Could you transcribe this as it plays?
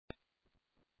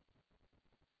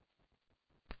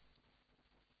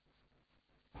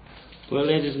Well,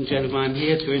 ladies and gentlemen, I'm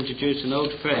here to introduce an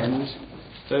old friend,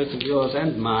 both of yours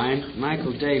and mine,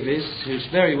 Michael Davies, who's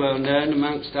very well known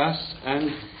amongst us and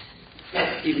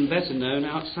even better known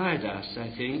outside us,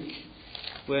 I think,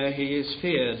 where he is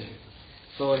feared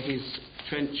for his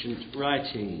trenchant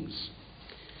writings,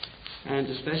 and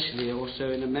especially also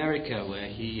in America, where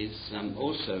he is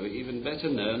also even better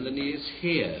known than he is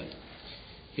here.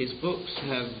 His books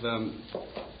have,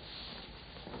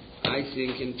 I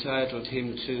think, entitled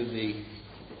him to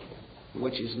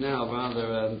which is now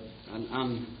rather an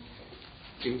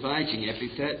uninviting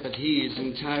epithet, but he is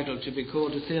entitled to be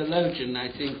called a theologian,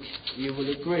 I think you will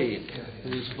agree,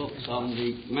 with his books on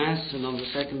the Mass and on the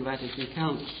Second Vatican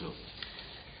Council.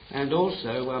 And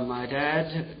also, one might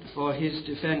add, for his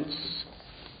defence,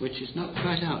 which is not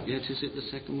quite out yet, is it? The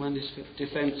second one is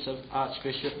defence of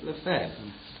Archbishop Lefebvre.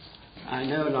 I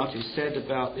know a lot is said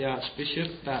about the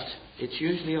Archbishop, but it's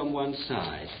usually on one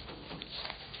side.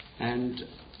 And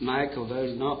Michael,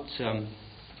 though not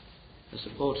a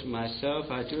supporter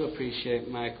myself, I do appreciate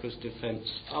Michael's defence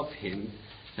of him.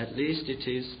 At least it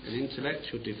is an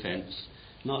intellectual defence,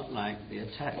 not like the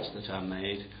attacks that are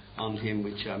made on him,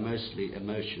 which are mostly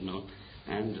emotional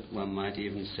and, one might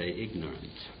even say,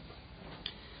 ignorant.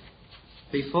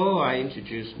 Before I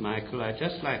introduce Michael, I'd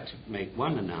just like to make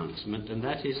one announcement, and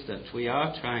that is that we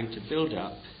are trying to build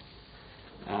up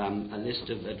a list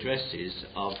of addresses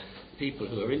of people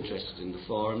who are interested in the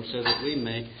forum so that we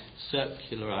may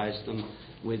circularise them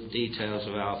with details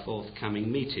of our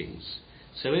forthcoming meetings.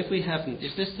 So if we haven't,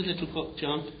 is this the little book,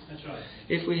 John? That's right.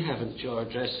 If we haven't your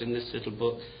address in this little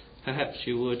book, perhaps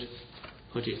you would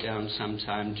put it down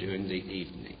sometime during the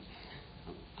evening.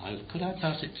 Could I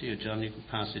pass it to you, John? You can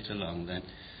pass it along then.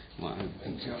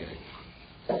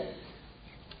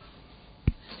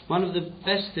 One of the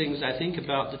best things I think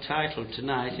about the title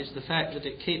tonight is the fact that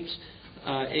it keeps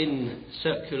in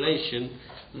circulation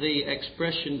the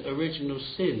expression original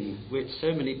sin, which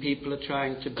so many people are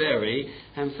trying to bury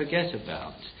and forget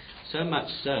about. So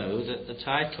much so that the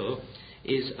title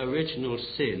is Original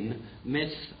Sin,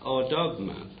 Myth or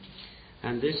Dogma.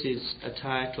 And this is a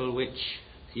title which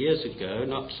years ago,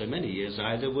 not so many years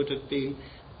either, would have been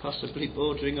possibly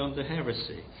bordering on the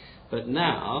heresy. But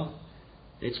now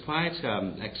it's quite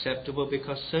acceptable,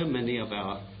 because so many of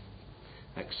our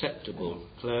acceptable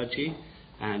clergy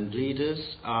and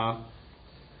leaders are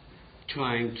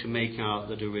trying to make out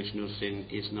that original sin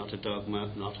is not a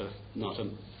dogma, not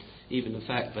even a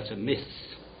fact, but a myth.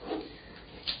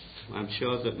 I'm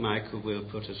sure that Michael will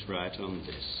put us right on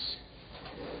this.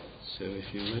 So if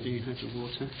you're ready, you have your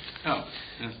water. Oh,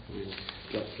 yes.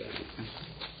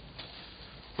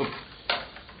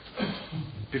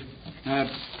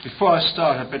 Before I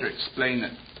start, I'd better explain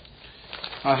that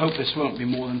I hope this won't be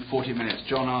more than 40 minutes.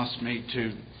 John asked me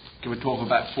to give a talk of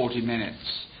about 40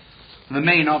 minutes. And the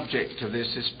main object of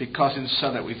this is because in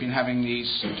Southwark we've been having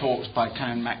these talks by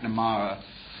Canon McNamara,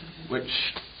 which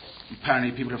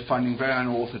apparently people are finding very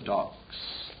unorthodox.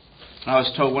 And I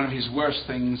was told one of his worst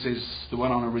things is the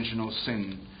one on original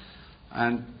sin.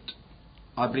 And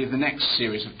I believe the next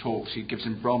series of talks he gives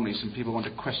in Bromley, some people want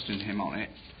to question him on it.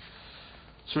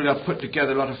 So really I've put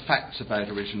together a lot of facts about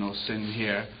original sin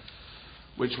here,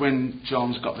 which when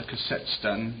John's got the cassettes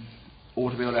done, ought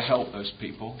to be able to help those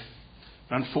people.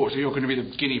 But unfortunately you're going to be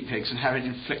the guinea pigs and have it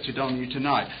inflicted on you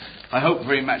tonight. I hope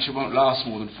very much it won't last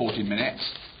more than 40 minutes.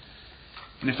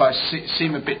 And if I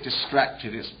seem a bit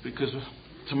distracted, it's because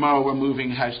tomorrow we're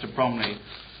moving house to Bromley.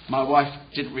 My wife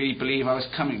didn't really believe I was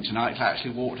coming tonight. I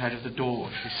actually walked out of the door.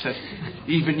 She said,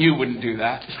 even you wouldn't do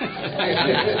that.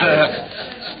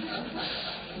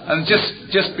 And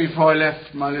just before I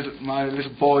left, my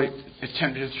little boy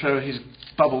attempted to throw his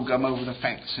bubble gum over the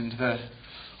fence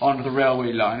onto the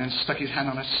railway line and stuck his hand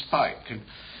on a spike and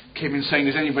came in saying,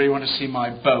 does anybody want to see my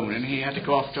bone? And he had to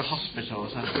go off to hospital.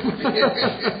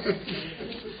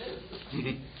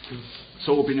 It's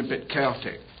all been a bit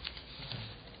chaotic.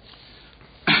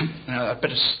 I'd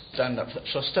better stand up.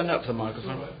 Shall I stand up for the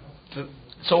microphone?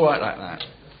 It's all right like that.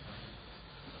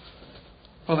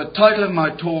 Well, the title of my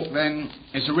talk then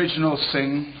is Original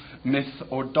Sin, Myth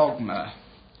or Dogma.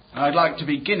 And I'd like to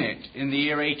begin it in the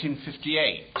year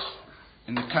 1858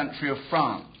 in the country of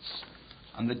France.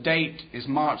 And the date is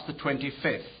March the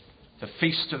 25th, the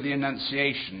Feast of the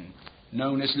Annunciation,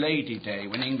 known as Lady Day,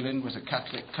 when England was a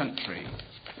Catholic country.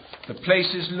 The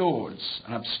place is Lourdes,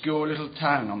 an obscure little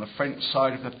town on the French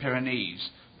side of the Pyrenees,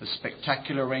 the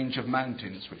spectacular range of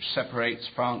mountains which separates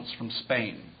France from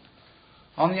Spain.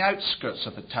 On the outskirts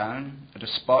of the town, at a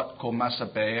spot called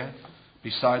Massabea,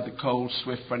 beside the cold,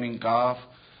 swift-running Gave,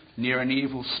 near an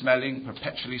evil-smelling,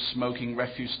 perpetually smoking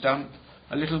refuse dump,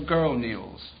 a little girl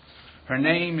kneels. Her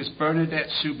name is Bernadette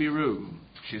Subiru.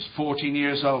 She is 14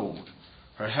 years old.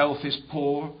 Her health is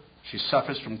poor. She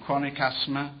suffers from chronic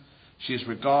asthma. She is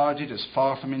regarded as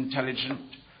far from intelligent.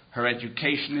 Her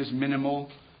education is minimal,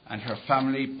 and her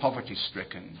family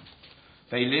poverty-stricken.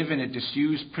 They live in a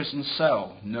disused prison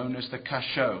cell known as the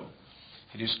cachot.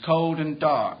 It is cold and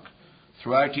dark.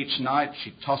 Throughout each night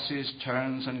she tosses,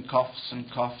 turns and coughs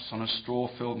on a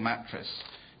straw-filled mattress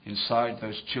inside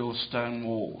those chill stone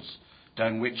walls,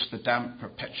 down which the damp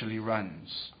perpetually runs.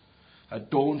 At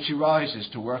dawn she rises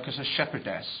to work as a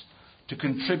shepherdess, to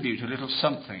contribute a little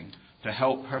something to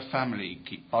help her family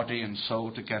keep body and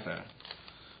soul together.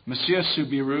 Monsieur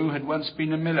Subiru had once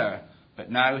been a miller,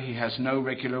 but now he has no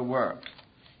regular work.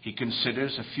 He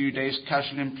considers a few days'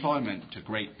 casual employment a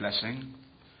great blessing.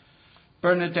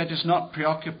 Bernadette is not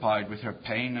preoccupied with her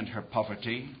pain and her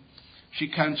poverty. She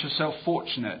counts herself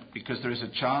fortunate because there is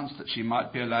a chance that she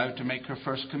might be allowed to make her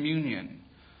first communion.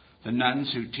 The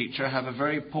nuns who teach her have a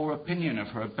very poor opinion of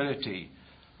her ability,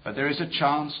 but there is a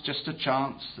chance, just a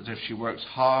chance, that if she works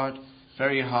hard,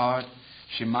 very hard,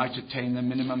 she might attain the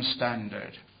minimum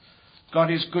standard.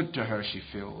 God is good to her, she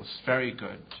feels, very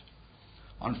good.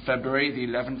 On February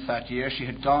the 11th that year, she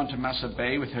had gone to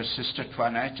Massabé with her sister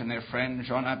Toinette and their friend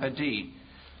Jean Abadie.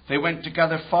 They went to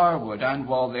gather firewood, and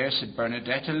while there, said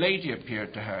Bernadette, a lady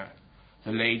appeared to her.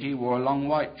 The lady wore a long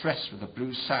white dress with a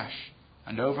blue sash,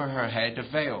 and over her head a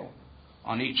veil.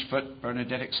 On each foot,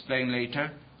 Bernadette explained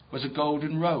later, was a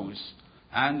golden rose,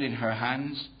 and in her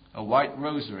hands a white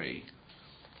rosary.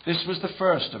 This was the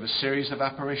first of a series of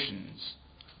apparitions.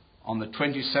 On the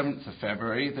 27th of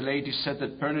February, the lady said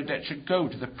that Bernadette should go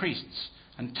to the priests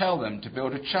and tell them to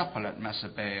build a chapel at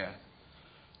Massabé.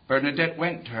 Bernadette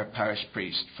went to her parish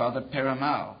priest, Father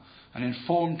Peramal, and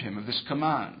informed him of this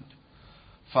command.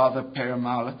 Father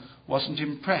Peramal wasn't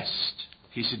impressed.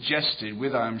 He suggested,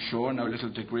 with I am sure no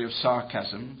little degree of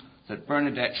sarcasm, that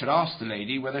Bernadette should ask the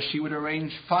lady whether she would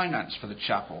arrange finance for the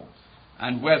chapel,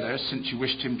 and whether, since she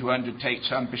wished him to undertake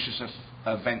so ambitious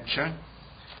a venture,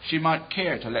 she might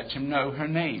care to let him know her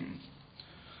name.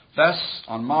 Thus,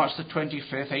 on March the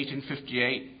 25th,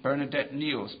 1858, Bernadette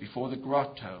kneels before the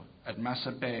grotto at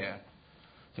Massabé.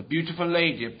 The beautiful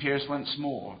lady appears once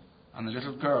more, and the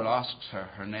little girl asks her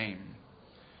her name.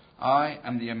 I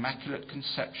am the Immaculate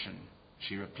Conception,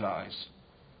 she replies.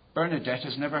 Bernadette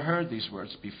has never heard these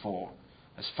words before.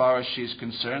 As far as she is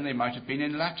concerned, they might have been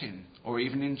in Latin, or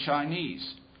even in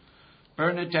Chinese.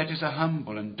 Bernadette is a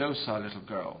humble and docile little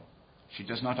girl. She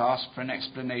does not ask for an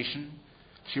explanation.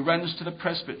 She runs to the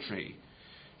presbytery.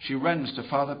 She runs to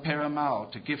Father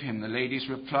Peramal to give him the lady's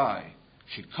reply.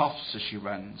 She coughs as she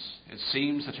runs. It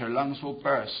seems that her lungs will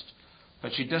burst,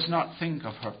 but she does not think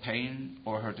of her pain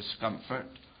or her discomfort.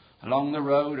 Along the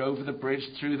road, over the bridge,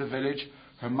 through the village,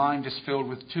 her mind is filled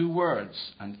with two words,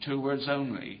 and two words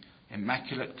only,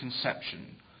 Immaculate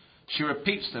Conception. She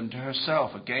repeats them to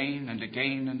herself again and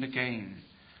again and again.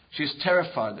 She is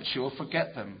terrified that she will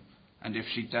forget them, and if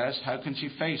she does, how can she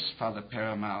face Father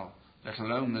Peramal, let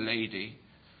alone the lady?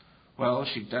 Well,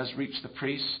 she does reach the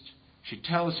priest. She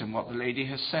tells him what the lady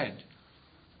has said,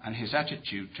 and his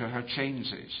attitude to her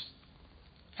changes.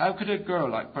 How could a girl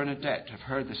like Bernadette have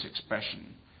heard this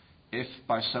expression? If,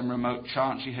 by some remote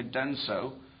chance, she had done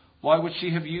so, why would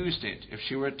she have used it if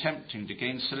she were attempting to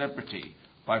gain celebrity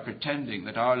by pretending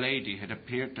that Our Lady had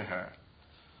appeared to her?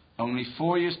 Only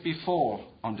 4 years before,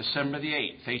 on December the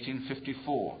 8th,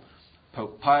 1854,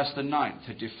 Pope Pius IX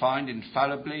had defined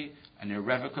infallibly and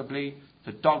irrevocably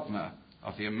the dogma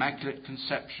of the Immaculate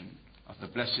Conception of the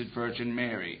Blessed Virgin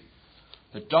Mary.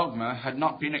 The dogma had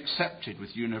not been accepted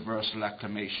with universal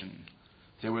acclamation.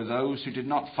 There were those who did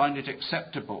not find it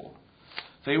acceptable.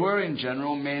 They were, in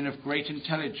general, men of great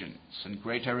intelligence and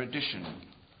great erudition.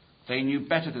 They knew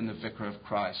better than the Vicar of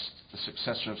Christ, the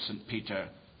successor of St. Peter,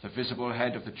 the visible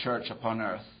head of the Church upon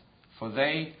earth, for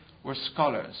they were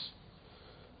scholars.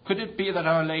 Could it be that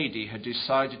Our Lady had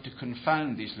decided to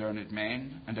confound these learned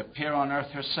men and appear on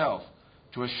earth herself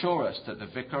to assure us that the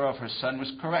Vicar of her Son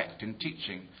was correct in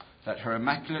teaching that her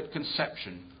Immaculate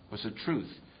Conception was a truth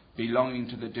belonging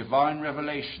to the divine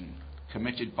revelation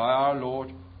committed by our Lord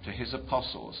to his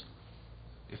apostles?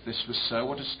 If this was so,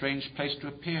 what a strange place to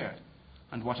appear,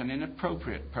 and what an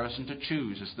inappropriate person to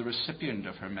choose as the recipient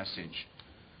of her message.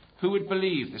 Who would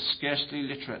believe this scarcely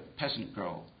literate peasant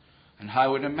girl? And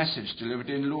how would a message delivered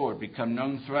in Lourdes become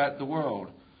known throughout the world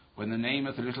when the name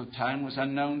of the little town was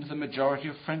unknown to the majority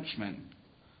of Frenchmen?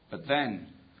 But then,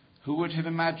 who would have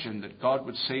imagined that God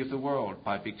would save the world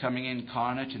by becoming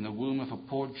incarnate in the womb of a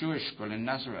poor Jewish girl in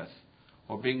Nazareth,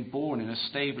 or being born in a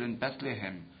stable in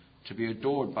Bethlehem to be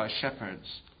adored by shepherds?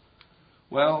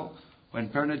 Well, When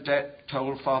Bernadette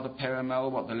told Father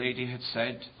Perimel what the lady had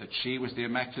said, that she was the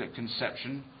Immaculate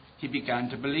Conception, he began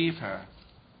to believe her.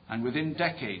 And within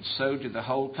decades, so did the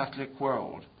whole Catholic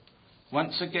world.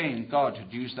 Once again, God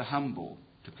had used the humble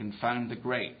to confound the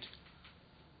great.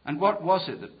 And what was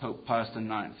it that Pope Pius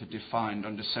IX had defined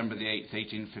on December the 8th,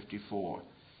 1854?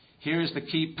 Here is the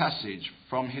key passage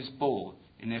from his bull,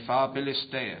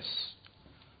 Ineffabilis Deus.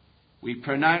 We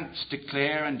pronounce,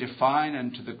 declare, and define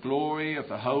unto the glory of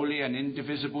the holy and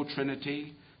indivisible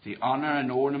Trinity, the honour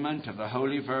and ornament of the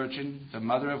Holy Virgin, the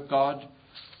Mother of God,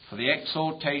 for the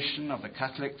exaltation of the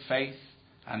Catholic faith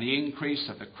and the increase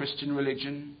of the Christian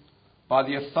religion, by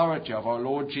the authority of our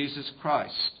Lord Jesus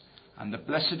Christ and the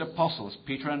blessed apostles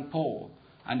Peter and Paul,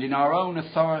 and in our own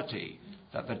authority,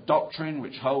 that the doctrine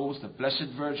which holds the Blessed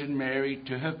Virgin Mary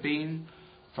to have been,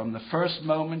 from the first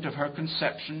moment of her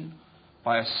conception,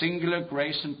 by a singular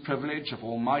grace and privilege of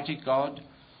Almighty God,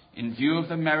 in view of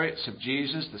the merits of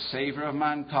Jesus, the Saviour of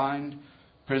mankind,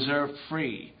 preserved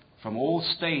free from all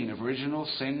stain of original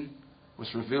sin,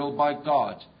 was revealed by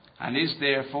God, and is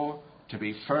therefore to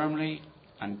be firmly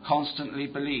and constantly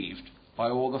believed by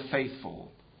all the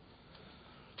faithful.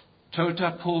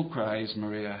 Tota pulchra es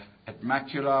Maria, et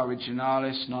macula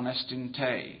originalis non est in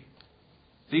te.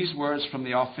 These words from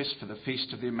the office for the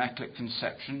Feast of the Immaculate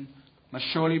Conception must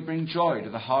surely bring joy to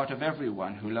the heart of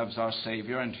everyone who loves our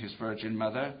Saviour and his Virgin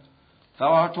Mother. Thou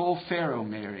art all fair, O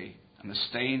Mary, and the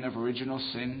stain of original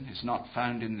sin is not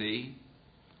found in thee.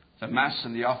 The Mass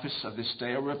and the office of this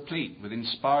day are replete with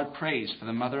inspired praise for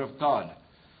the Mother of God.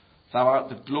 Thou art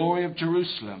the glory of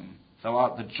Jerusalem, thou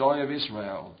art the joy of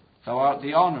Israel, thou art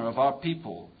the honour of our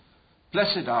people.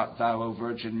 Blessed art thou, O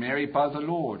Virgin Mary, by the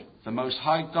Lord, the Most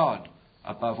High God,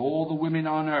 above all the women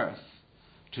on earth.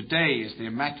 Today is the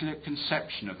Immaculate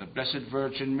Conception of the Blessed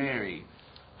Virgin Mary,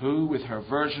 who with her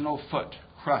virginal foot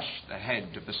crushed the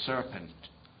head of the serpent.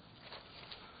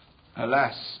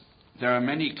 Alas, there are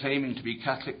many claiming to be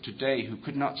Catholic today who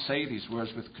could not say these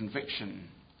words with conviction.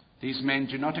 These men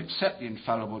do not accept the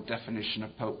infallible definition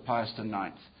of Pope Pius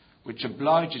IX, which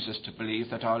obliges us to believe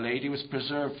that Our Lady was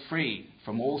preserved free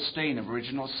from all stain of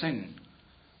original sin.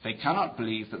 They cannot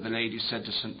believe that the Lady said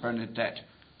to St. Bernadette,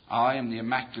 I am the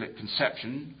Immaculate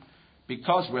Conception,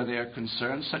 because where they are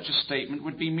concerned, such a statement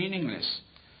would be meaningless.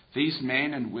 These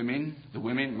men and women, the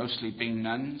women mostly being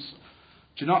nuns,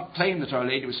 do not claim that Our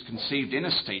Lady was conceived in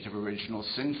a state of original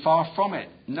sin. Far from it.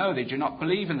 No, they do not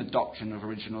believe in the doctrine of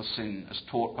original sin as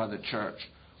taught by the Church.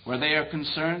 Where they are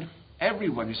concerned,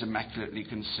 everyone is immaculately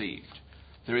conceived.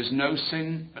 There is no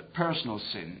sin but personal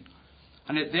sin.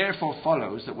 And it therefore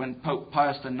follows that when Pope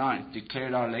Pius IX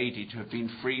declared Our Lady to have been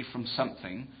free from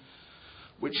something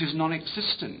which is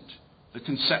non-existent, the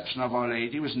conception of Our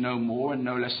Lady was no more and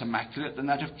no less immaculate than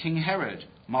that of King Herod,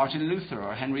 Martin Luther,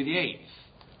 or Henry VIII.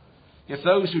 If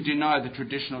those who deny the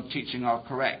traditional teaching are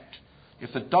correct,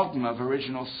 if the dogma of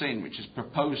original sin which is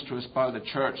proposed to us by the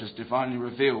Church as divinely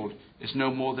revealed is no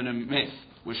more than a myth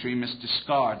which we must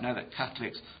discard now that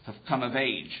Catholics have come of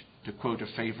age, to quote a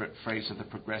favourite phrase of the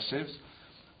progressives,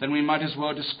 then we might as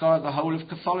well discard the whole of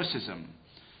Catholicism.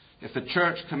 If the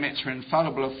Church commits her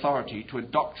infallible authority to a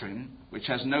doctrine which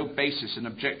has no basis in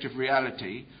objective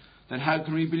reality, then how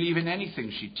can we believe in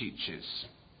anything she teaches?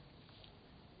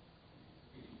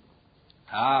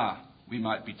 We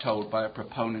might be told by a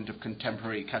proponent of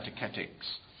contemporary catechetics,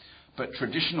 but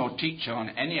traditional teaching on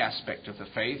any aspect of the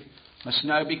faith must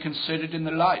now be considered in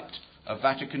the light of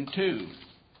Vatican II.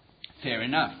 Fair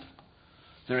enough.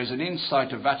 There is an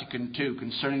insight of Vatican II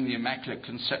concerning the Immaculate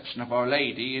Conception of Our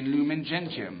Lady in Lumen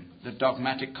Gentium, the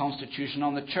dogmatic constitution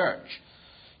on the Church.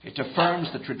 It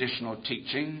affirms the traditional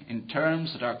teaching in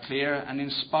terms that are clear and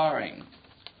inspiring.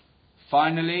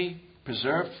 Finally,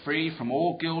 preserved free from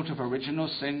all guilt of original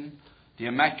sin, the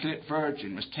Immaculate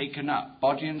Virgin was taken up,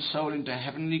 body and soul, into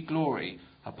heavenly glory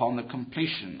upon the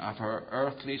completion of her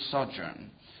earthly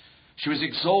sojourn. She was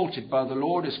exalted by the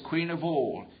Lord as Queen of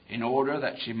all, in order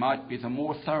that she might be the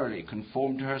more thoroughly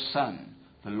conformed to her Son,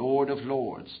 the Lord of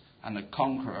Lords, and the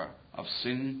conqueror of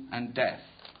sin and death.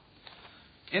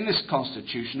 In this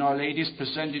constitution, Our Lady is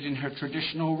presented in her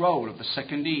traditional role of the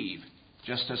second Eve,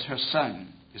 just as her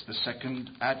Son is the second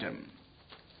Adam.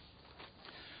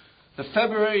 The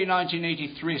February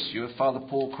 1983 issue of Father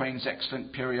Paul Crane's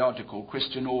excellent periodical,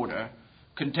 Christian Order,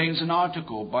 contains an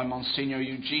article by Monsignor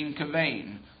Eugene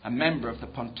Cavane, a member of the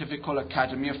Pontifical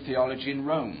Academy of Theology in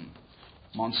Rome.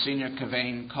 Monsignor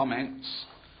Cavane comments,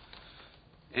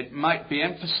 it might be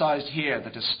emphasized here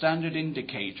that a standard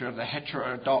indicator of the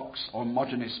heterodox or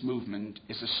modernist movement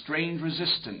is a strained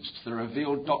resistance to the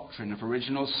revealed doctrine of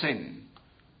original sin.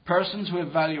 Persons who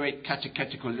evaluate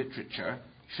catechetical literature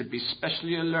should be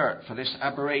specially alert for this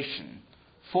aberration.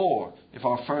 For if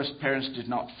our first parents did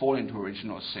not fall into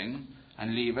original sin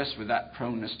and leave us with that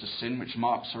proneness to sin which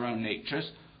marks our own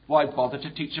natures, why bother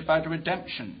to teach about a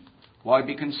redemption? Why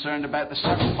be concerned about the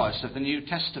sacrifice of the New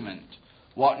Testament?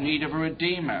 What need of a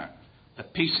Redeemer? The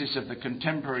pieces of the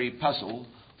contemporary puzzle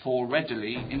fall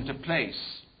readily into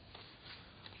place.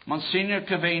 Monsignor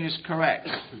Cavane is correct.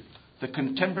 The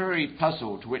contemporary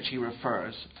puzzle to which he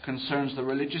refers concerns the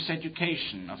religious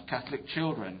education of Catholic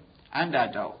children, and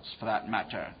adults for that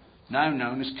matter, now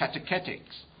known as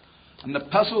catechetics. And the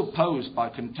puzzle posed by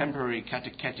contemporary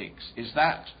catechetics is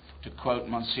that, to quote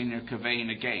Monsignor Cavane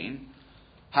again,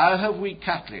 how have we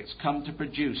Catholics come to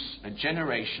produce a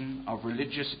generation of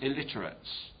religious illiterates?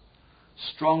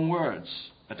 Strong words,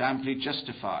 but amply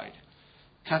justified.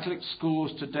 Catholic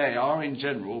schools today are, in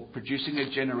general, producing a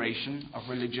generation of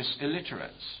religious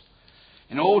illiterates.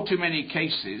 In all too many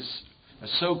cases, a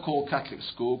so-called Catholic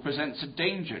school presents a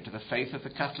danger to the faith of the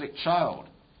Catholic child.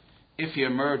 If he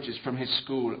emerges from his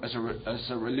school as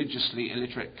a religiously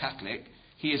illiterate Catholic,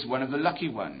 he is one of the lucky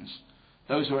ones.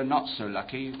 Those who are not so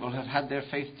lucky will have had their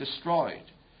faith destroyed.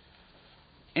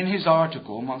 In his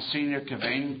article, Monsignor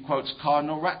Cavane quotes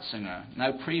Cardinal Ratzinger,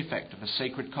 now prefect of the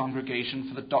Sacred Congregation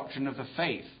for the Doctrine of the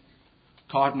Faith.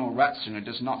 Cardinal Ratzinger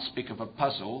does not speak of a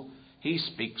puzzle, he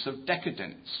speaks of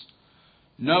decadence.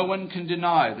 No one can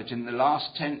deny that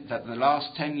the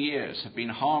last 10 years have been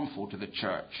harmful to the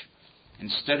Church.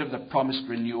 Instead of the promised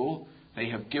renewal, they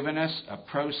have given us a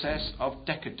process of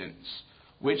decadence,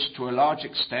 which to a large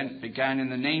extent began in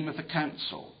the name of the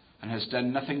Council, and has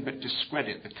done nothing but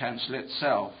discredit the Council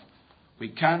itself. We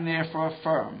can therefore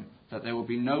affirm that there will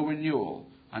be no renewal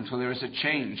until there is a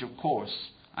change of course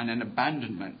and an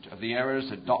abandonment of the errors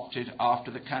adopted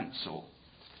after the Council.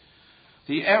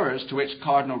 The errors to which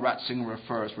Cardinal Ratzinger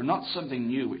refers were not something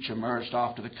new which emerged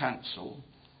after the Council.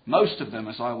 Most of them,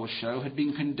 as I will show, had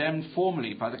been condemned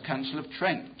formally by the Council of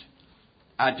Trent.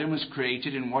 Adam was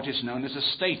created in what is known as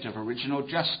a state of original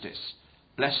justice,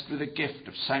 blessed with a gift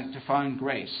of sanctifying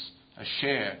grace, a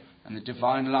share in the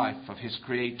divine life of his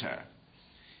Creator.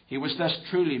 He was thus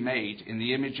truly made in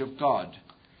the image of God.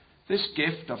 This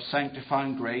gift of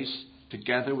sanctifying grace,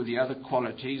 together with the other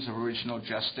qualities of original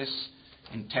justice,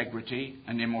 integrity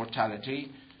and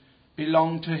immortality,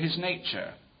 belonged to his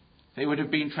nature. They would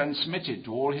have been transmitted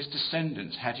to all his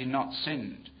descendants had he not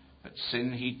sinned, but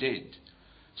sin he did.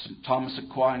 St. Thomas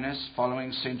Aquinas,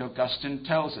 following St. Augustine,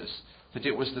 tells us that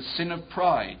it was the sin of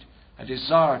pride, a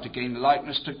desire to gain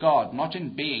likeness to God, not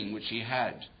in being which he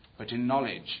had, but in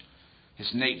knowledge.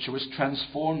 His nature was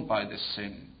transformed by this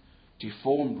sin.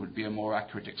 Deformed would be a more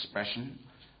accurate expression,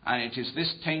 and it is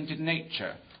this tainted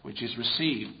nature which is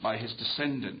received by his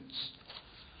descendants.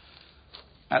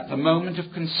 At the moment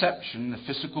of conception, the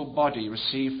physical body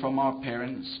received from our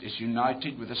parents is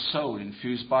united with a soul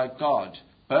infused by God,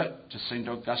 but, as St.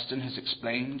 Augustine has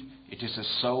explained, it is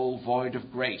a soul void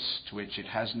of grace to which it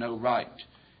has no right,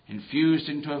 infused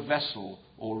into a vessel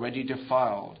already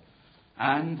defiled,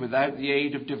 and without the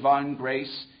aid of divine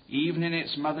grace, even in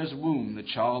its mother's womb the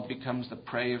child becomes the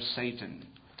prey of Satan.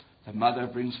 The mother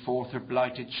brings forth her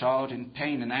blighted child in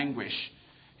pain and anguish.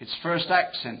 Its first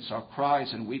accents are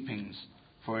cries and weepings,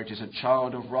 for it is a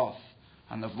child of wrath,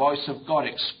 and the voice of God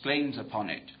exclaims upon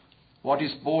it, "What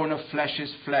is born of flesh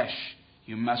is flesh.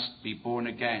 You must be born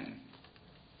again."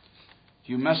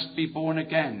 You must be born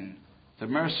again. The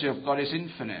mercy of God is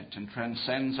infinite and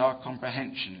transcends our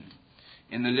comprehension.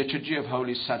 In the liturgy of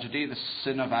Holy Saturday, the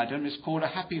sin of Adam is called a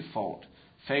happy fault,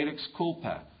 felix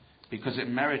culpa, because it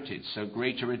merited so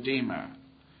great a Redeemer.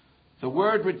 The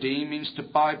word redeem means to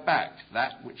buy back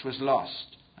that which was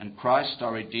lost, and Christ,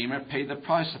 our Redeemer, paid the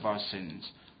price of our sins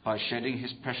by shedding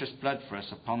his precious blood for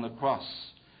us upon the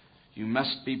cross. You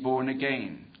must be born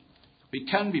again. We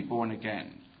can be born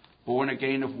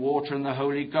again of water and the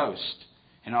Holy Ghost.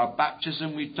 In our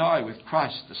baptism we die with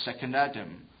Christ, the second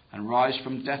Adam, and rise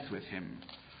from death with him.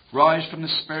 Rise from the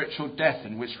spiritual death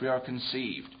in which we are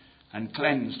conceived, and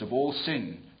cleansed of all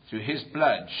sin through his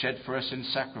blood shed for us in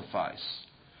sacrifice.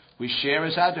 We share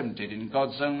as Adam did in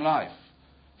God's own life.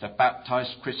 The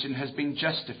baptized Christian has been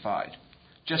justified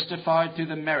through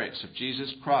the merits of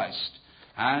Jesus Christ,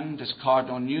 and, as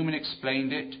Cardinal Newman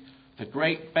explained it, the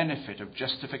great benefit of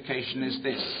justification is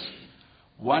this: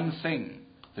 one thing,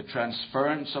 the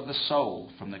transference of the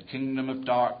soul from the kingdom of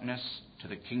darkness to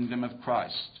the kingdom of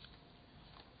Christ.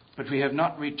 But we have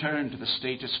not returned to the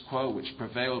status quo which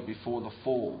prevailed before the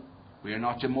fall. We are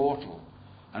not immortal,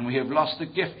 and we have lost the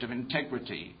gift of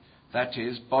integrity. That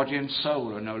is, body and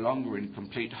soul are no longer in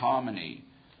complete harmony.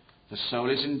 The soul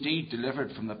is indeed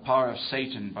delivered from the power of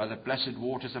Satan by the blessed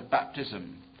waters of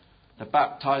baptism. The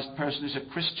baptized person is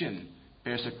a Christian,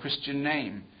 bears a Christian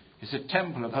name, is a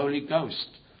temple of the Holy Ghost,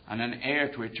 and an heir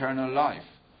to eternal life,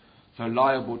 though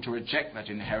liable to reject that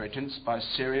inheritance by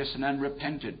serious and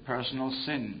unrepented personal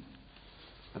sin.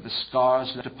 But the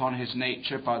scars left upon his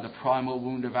nature by the primal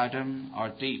wound of Adam are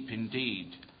deep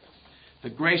indeed. The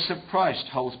grace of Christ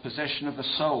holds possession of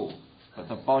the soul, but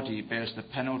the body bears the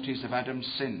penalties of Adam's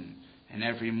sin in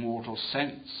every mortal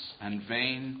sense and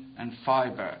vein and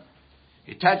fibre.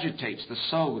 It agitates the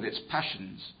soul with its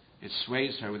passions, it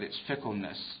sways her with its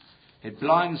fickleness, it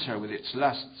blinds her with its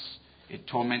lusts, it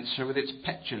torments her with its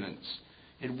petulance,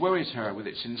 it worries her with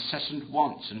its incessant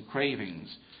wants and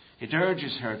cravings, it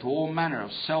urges her to all manner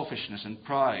of selfishness and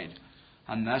pride,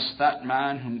 and thus that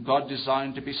man whom God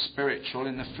designed to be spiritual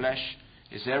in the flesh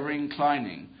is ever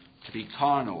inclining to be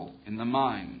carnal in the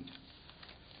mind.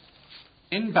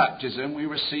 In baptism we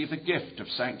receive the gift of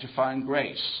sanctifying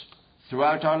grace.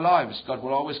 Throughout our lives, God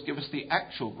will always give us the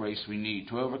actual grace we need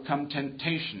to overcome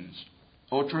temptations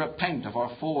or to repent of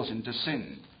our falls into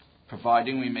sin,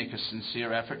 providing we make a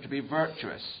sincere effort to be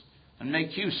virtuous and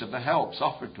make use of the helps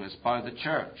offered to us by the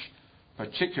church,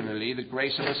 particularly the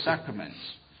grace of the sacraments.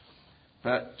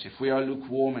 But if we are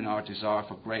lukewarm in our desire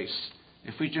for grace,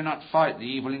 if we do not fight the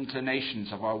evil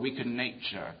inclinations of our weakened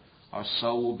nature, our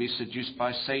soul will be seduced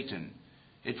by Satan.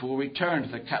 It will return to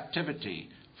the captivity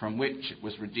from which it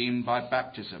was redeemed by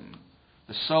baptism.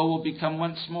 The soul will become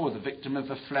once more the victim of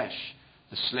the flesh,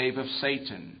 the slave of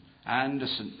Satan, and, as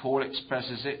St. Paul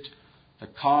expresses it, the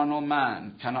carnal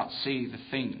man cannot see the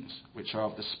things which are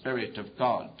of the Spirit of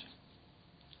God.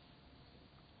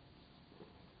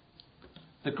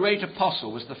 The great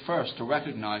apostle was the first to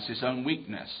recognize his own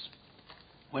weakness.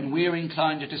 When we are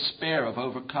inclined to despair of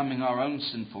overcoming our own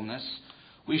sinfulness,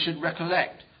 we should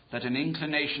recollect that an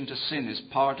inclination to sin is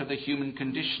part of the human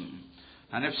condition,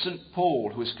 and if St. Paul,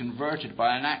 who was converted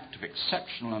by an act of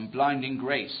exceptional and blinding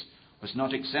grace, was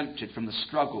not exempted from the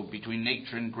struggle between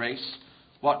nature and grace,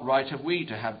 what right have we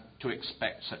to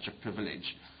expect such a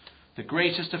privilege? The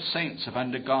greatest of saints have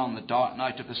undergone the dark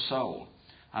night of the soul,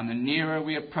 and the nearer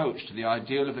we approach to the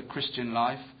ideal of the Christian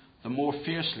life, the more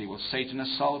fiercely will Satan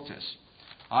assault us.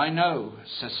 I know,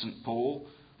 says St. Paul,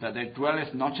 that there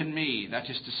dwelleth not in me, that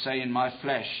is to say, in my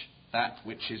flesh, that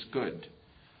which is good.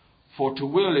 For to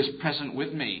will is present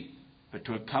with me, but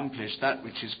to accomplish that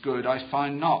which is good I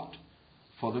find not.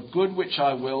 For the good which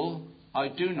I will, I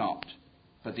do not,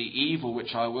 but the evil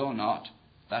which I will not,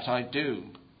 that I do.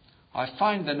 I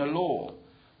find then a law,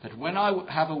 that when I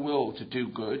have a will to do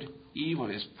good, evil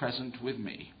is present with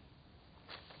me.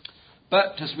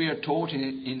 But, as we are taught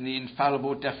in the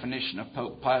infallible definition of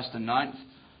Pope Pius IX,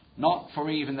 not for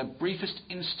even the briefest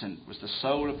instant was the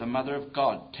soul of the Mother of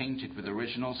God tainted with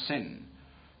original sin.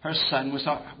 Her Son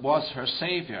was her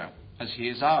Saviour, as he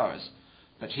is ours,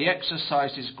 but he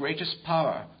exercised his greatest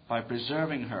power by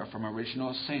preserving her from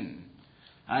original sin.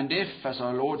 And if, as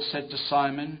our Lord said to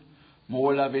Simon,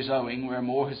 more love is owing where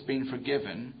more has been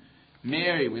forgiven,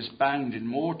 Mary was bound in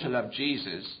more to love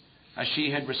Jesus, as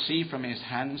she had received from his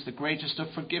hands the greatest of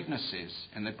forgivenesses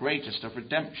and the greatest of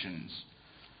redemptions.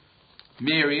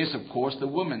 Mary is, of course, the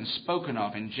woman spoken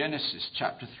of in Genesis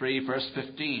chapter 3, verse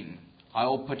 15. I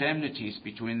will put enmities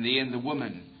between thee and the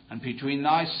woman, and between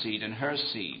thy seed and her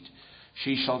seed.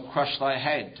 She shall crush thy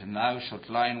head, and thou shalt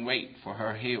lie in wait for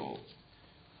her heel.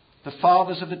 The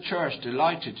fathers of the church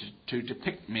delighted to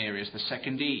depict Mary as the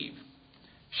second Eve.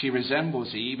 She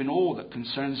resembles Eve in all that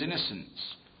concerns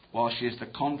innocence, while she is the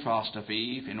contrast of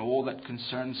Eve in all that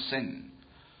concerns sin.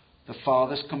 The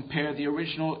fathers compare the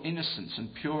original innocence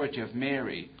and purity of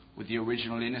Mary with the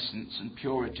original innocence and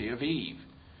purity of Eve.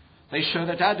 They show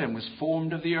that Adam was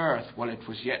formed of the earth while it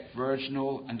was yet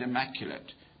virginal and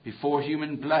immaculate, before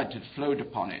human blood had flowed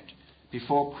upon it,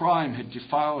 before crime had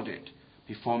defiled it,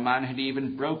 before man had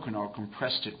even broken or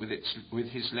compressed it with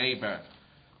his labour,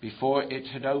 before it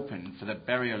had opened for the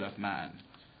burial of man.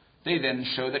 They then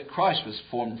show that Christ was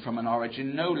formed from an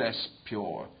origin no less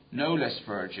pure, no less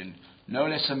virgin, no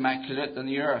less immaculate than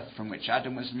the earth from which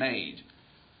Adam was made.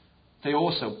 They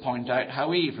also point out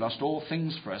how Eve lost all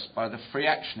things for us by the free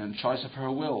action and choice of her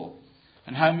will,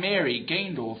 and how Mary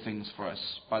gained all things for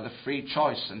us by the free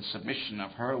choice and submission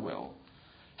of her will.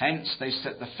 Hence they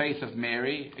set the faith of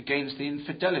Mary against the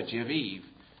infidelity of Eve,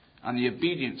 and the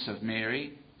obedience of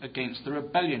Mary against the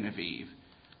rebellion of Eve,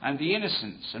 and the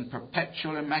innocence and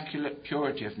perpetual immaculate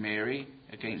purity of Mary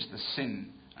against the sin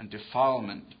and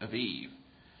defilement of Eve.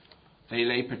 They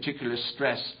lay particular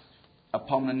stress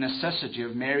upon the necessity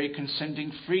of Mary consenting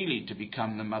freely to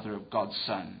become the mother of God's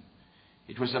Son.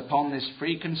 It was upon this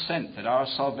free consent that our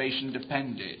salvation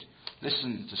depended.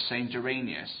 Listen to St.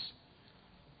 Irenaeus.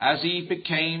 As Eve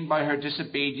became, by her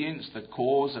disobedience, the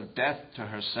cause of death to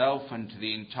herself and to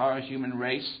the entire human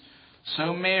race,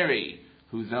 so Mary,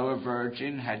 who though a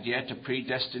virgin had yet a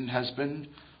predestined husband,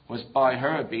 was by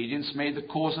her obedience made the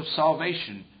cause of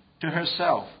salvation to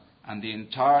herself and the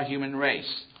entire human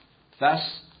race. Thus,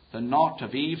 the knot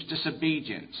of Eve's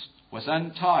disobedience was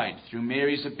untied through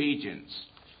Mary's obedience.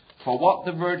 For what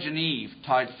the Virgin Eve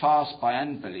tied fast by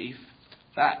unbelief,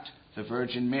 that the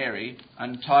Virgin Mary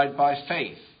untied by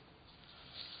faith.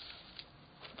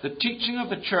 The teaching of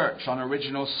the Church on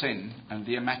original sin and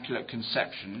the Immaculate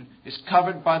Conception is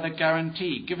covered by the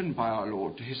guarantee given by our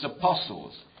Lord to his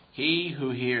apostles: "He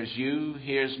who hears you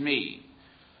hears me."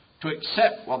 To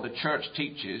accept what the Church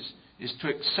teaches is to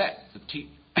accept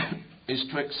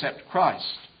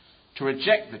Christ. To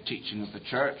reject the teaching of the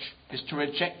Church is to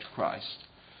reject Christ.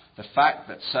 The fact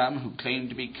that some who claim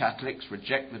to be Catholics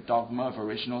reject the dogma of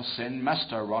original sin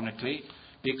must, ironically,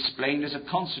 be explained as a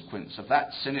consequence of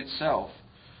that sin itself.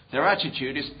 Their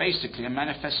attitude is basically a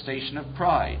manifestation of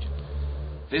pride.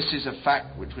 This is a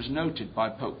fact which was noted by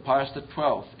Pope Pius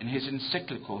XII in his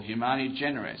encyclical Humani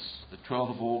Generis, the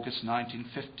 12th of August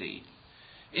 1950.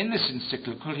 In this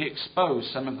encyclical he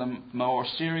exposed some of the more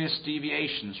serious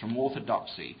deviations from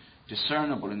orthodoxy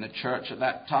discernible in the Church at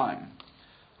that time.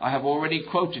 I have already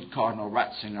quoted Cardinal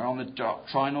Ratzinger on the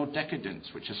doctrinal decadence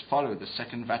which has followed the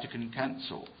Second Vatican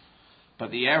Council. But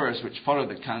the errors which followed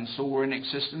the Council were in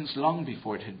existence long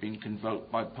before it had been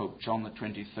convoked by Pope John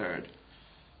XXIII.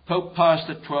 Pope Pius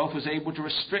XII was able to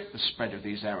restrict the spread of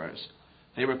these errors.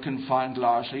 They were confined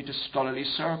largely to scholarly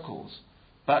circles.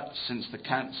 But since the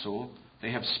Council,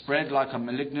 they have spread like a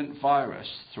malignant virus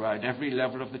throughout every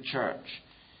level of the Church,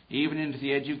 even into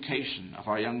the education of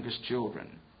our youngest children.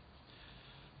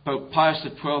 Pope Pius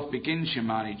XII begins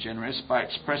Humani Generis by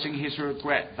expressing his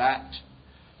regret that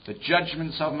the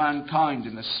judgments of mankind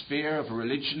in the sphere of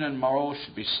religion and morals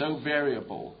should be so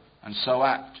variable and so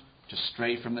apt to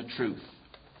stray from the truth.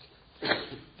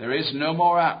 There is no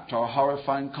more apt or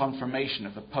horrifying confirmation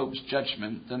of the Pope's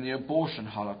judgment than the abortion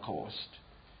holocaust.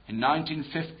 In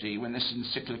 1950, when this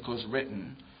encyclical was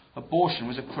written, abortion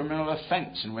was a criminal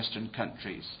offence in Western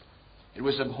countries. It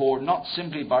was abhorred not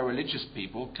simply by religious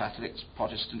people, Catholics,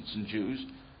 Protestants and Jews,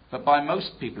 but by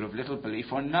most people of little belief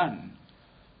or none.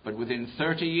 But within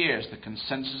 30 years the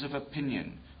consensus of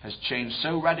opinion has changed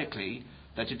so radically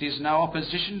that it is now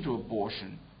opposition to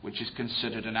abortion which is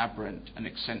considered an aberrant and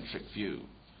eccentric view.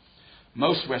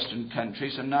 Most Western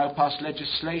countries have now passed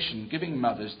legislation giving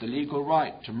mothers the legal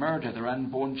right to murder their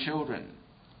unborn children.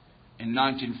 In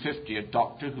 1950, a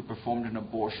doctor who performed an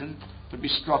abortion would be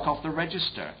struck off the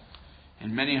register.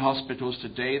 In many hospitals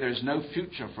today, there is no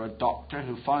future for a doctor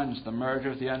who finds the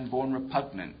murder of the unborn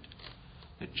repugnant.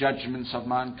 The judgments of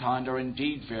mankind are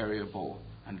indeed variable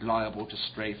and liable to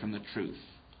stray from the truth.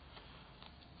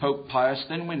 Pope Pius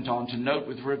then went on to note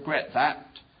with regret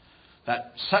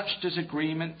that such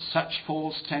disagreement, such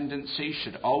false tendencies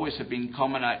should always have been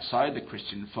common outside the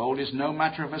Christian fold is no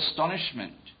matter of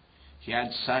astonishment. He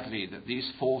adds sadly that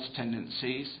these false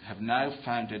tendencies have now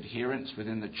found adherents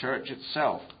within the Church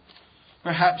itself.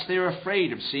 Perhaps they are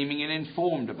afraid of seeming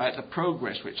uninformed about the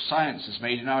progress which science has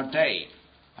made in our day.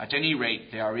 At any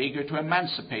rate, they are eager to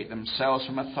emancipate themselves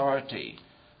from authority,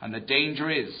 and the danger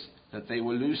is that they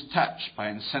will lose touch by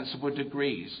insensible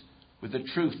degrees with the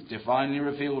truth divinely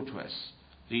revealed to us,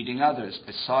 leading others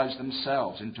besides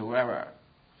themselves into error.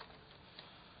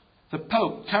 The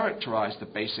Pope characterized the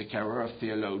basic error of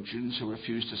theologians who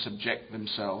refuse to subject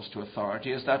themselves to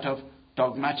authority as that of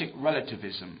dogmatic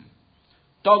relativism.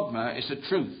 Dogma is a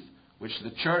truth which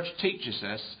the Church teaches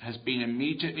us has been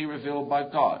immediately revealed by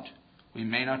God. We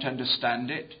may not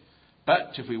understand it,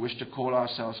 but if we wish to call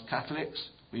ourselves Catholics,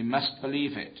 we must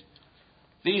believe it.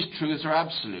 These truths are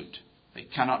absolute. They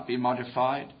cannot be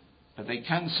modified, but they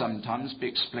can sometimes be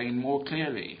explained more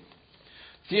clearly.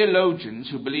 Theologians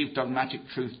who believe dogmatic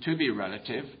truth to be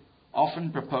relative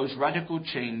often propose radical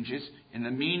changes in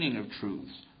the meaning of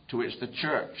truths to which the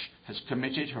Church has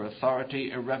committed her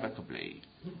authority irrevocably.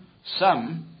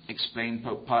 Some, explained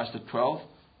Pope Pius XII,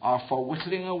 are for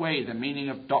whittling away the meaning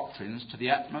of doctrines to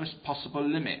the utmost possible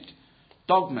limit.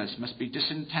 Dogmas must be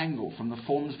disentangled from the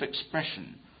forms of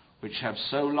expression which have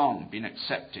so long been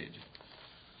accepted.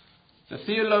 The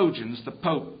theologians the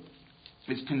Pope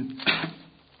is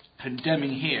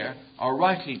condemning here are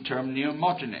rightly termed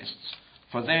neo-modernists,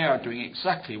 for they are doing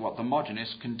exactly what the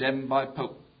modernists condemned by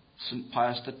Pope St.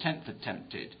 Pius X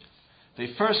attempted.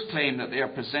 They first claim that they are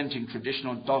presenting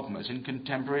traditional dogmas in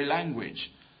contemporary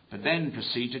language, but then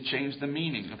proceed to change the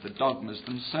meaning of the dogmas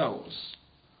themselves.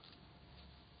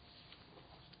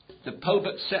 The Pope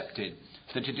accepted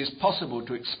that it is possible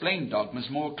to explain dogmas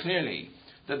more clearly,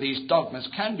 that these dogmas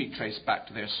can be traced back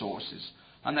to their sources,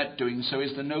 and that doing so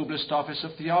is the noblest office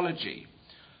of theology.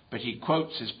 But he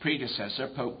quotes his predecessor,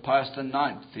 Pope Pius IX,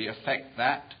 to the effect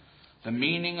that the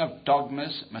meaning of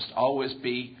dogmas must always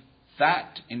be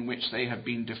that in which they have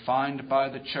been defined by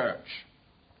the Church.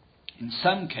 In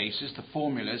some cases, the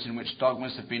formulas in which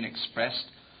dogmas have been expressed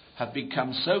have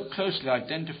become so closely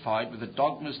identified with the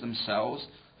dogmas themselves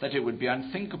that it would be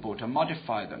unthinkable to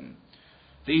modify them.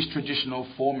 These traditional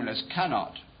formulas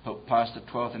cannot, Pope Pius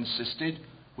XII insisted,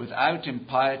 without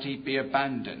impiety be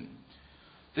abandoned.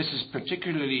 This is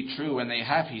particularly true when they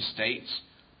have, he states,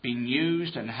 been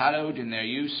used and hallowed in their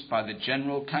use by the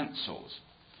general councils.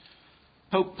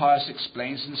 Pope Pius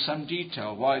explains in some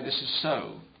detail why this is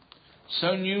so.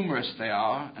 So numerous they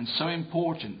are, and so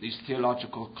important, these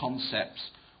theological concepts,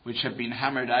 which have been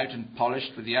hammered out and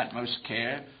polished with the utmost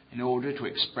care in order to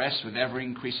express with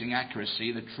ever-increasing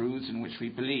accuracy the truths in which we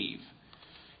believe.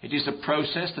 It is a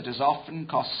process that has often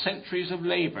cost centuries of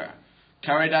labour,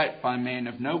 carried out by men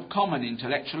of no common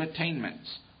intellectual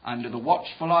attainments, under the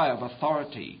watchful eye of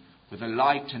authority, with a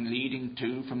light and leading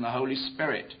too from the Holy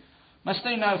Spirit. Must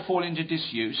they now fall into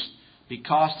disuse, be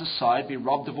cast aside, be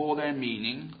robbed of all their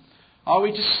meaning? Are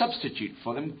we to substitute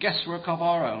for them guesswork of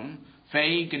our own,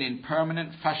 vague and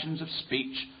impermanent fashions of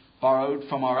speech, borrowed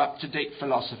from our up-to-date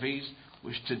philosophies,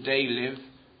 which today live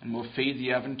and will feed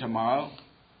the oven tomorrow?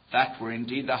 That were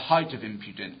indeed the height of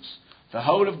impudence. The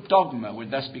whole of dogma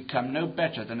would thus become no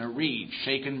better than a reed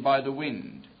shaken by the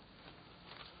wind.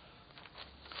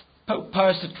 Pope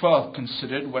Pius XII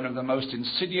considered one of the most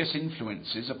insidious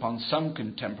influences upon some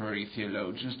contemporary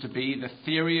theologians to be the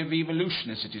theory of evolution,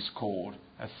 as it is called,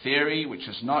 a theory which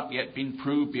has not yet been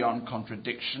proved beyond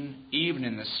contradiction, even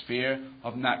in the sphere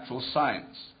of natural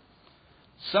science.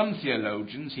 Some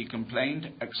theologians, he complained,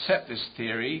 accept this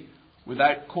theory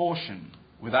without caution,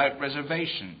 without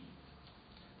reservation.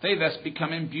 They thus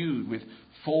become imbued with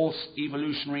false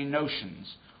evolutionary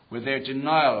notions, with their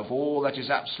denial of all that is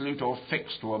absolute or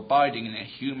fixed or abiding in a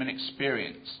human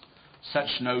experience.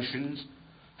 Such notions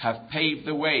have paved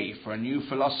the way for a new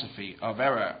philosophy of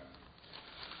error.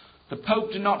 The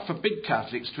Pope did not forbid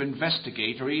Catholics to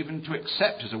investigate or even to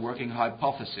accept as a working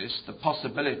hypothesis the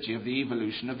possibility of the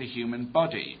evolution of the human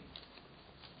body.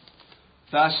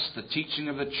 Thus, the teaching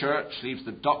of the Church leaves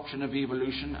the doctrine of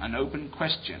evolution an open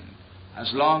question,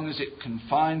 as long as it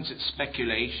confines its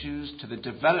speculations to the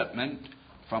development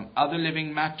from other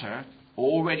living matter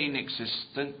already in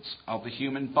existence of the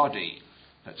human body.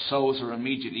 That souls are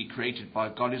immediately created by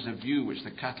God is a view which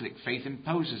the Catholic faith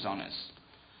imposes on us.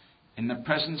 In the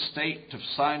present state of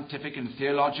scientific and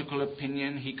theological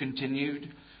opinion, he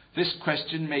continued, this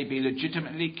question may be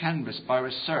legitimately canvassed by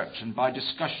research and by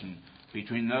discussion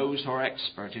between those who are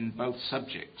expert in both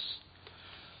subjects.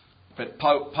 But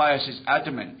Pope Pius is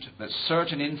adamant that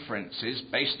certain inferences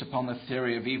based upon the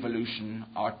theory of evolution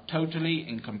are totally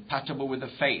incompatible with the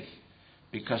faith,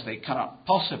 because they cannot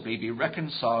possibly be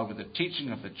reconciled with the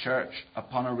teaching of the Church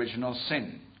upon original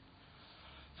sin.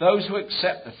 Those who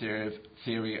accept the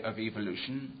theory of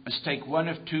evolution must take one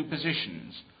of two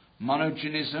positions,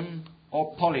 monogenism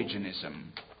or polygenism.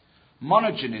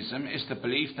 Monogenism is the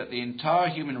belief that the entire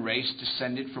human race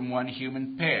descended from one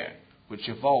human pair, which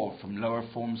evolved from lower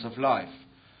forms of life.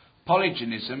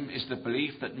 Polygenism is the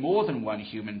belief that more than one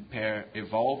human pair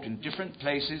evolved in different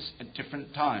places at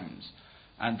different times,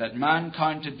 and that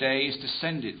mankind today is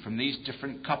descended from these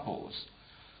different couples.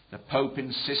 The Pope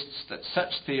insists that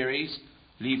such theories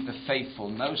leave the faithful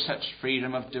no such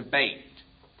freedom of debate.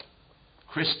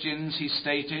 Christians, he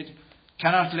stated,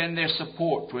 cannot lend their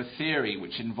support to a theory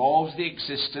which involves the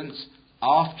existence,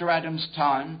 after Adam's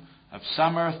time, of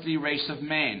some earthly race of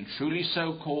men, truly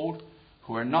so called,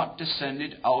 who are not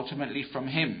descended ultimately from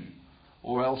him,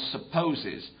 or else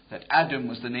supposes that Adam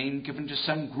was the name given to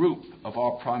some group of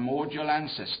our primordial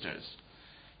ancestors.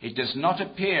 It does not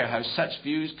appear how such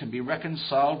views can be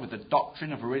reconciled with the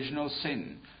doctrine of original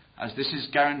sin, as this is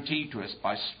guaranteed to us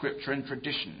by Scripture and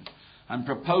tradition, and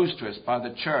proposed to us by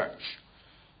the Church.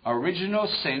 Original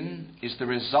sin is the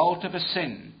result of a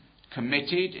sin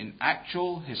committed in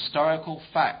actual historical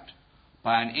fact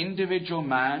by an individual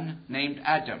man named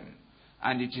Adam,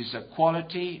 and it is a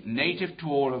quality native to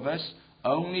all of us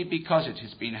only because it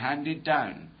has been handed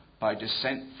down by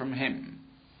descent from him.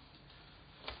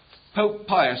 Pope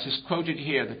Pius has quoted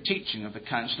here the teaching of the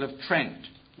Council of Trent,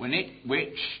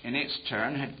 which in its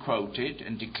turn had quoted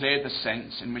and declared the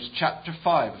sense in which chapter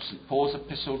 5 of St. Paul's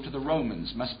epistle to the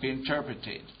Romans must be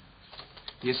interpreted.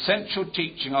 The essential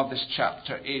teaching of this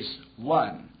chapter is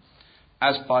 1.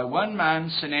 As by one man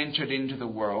sin entered into the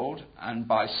world, and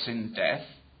by sin death,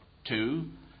 2.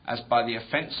 As by the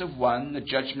offence of one the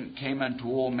judgment came unto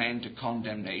all men to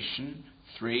condemnation.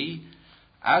 3.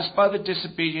 As by the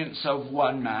disobedience of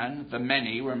one man the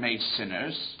many were made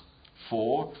sinners.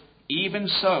 4. Even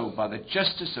so by the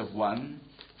justice of one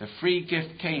the free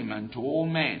gift came unto all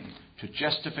men to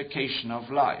justification of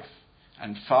life.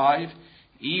 And 5.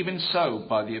 Even so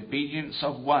by the obedience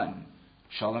of one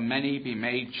shall the many be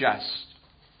made just.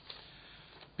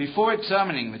 Before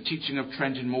examining the teaching of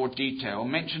Trent in more detail,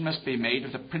 mention must be made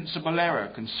of the principal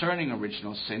error concerning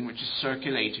original sin which is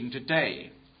circulating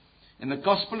today. In the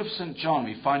Gospel of St. John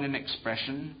we find an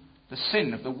expression, the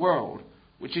sin of the world,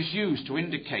 which is used to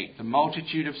indicate the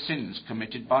multitude of sins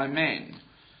committed by men.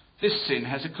 This sin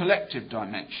has a collective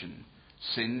dimension.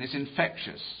 Sin is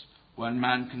infectious. One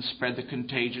man can spread the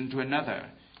contagion to another.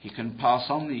 He can pass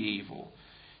on the evil.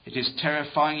 It is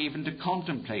terrifying even to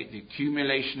contemplate the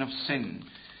accumulation of sin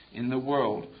in the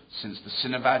world since the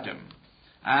sin of Adam.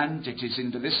 And it is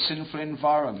into this sinful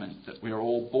environment that we are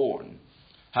all born.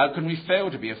 How can we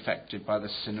fail to be affected by the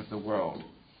sin of the world?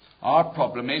 Our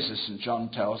problem is, as St. John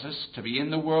tells us, to be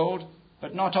in the world,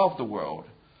 but not of the world.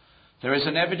 There is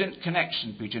an evident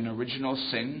connection between original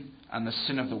sin and the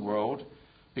sin of the world,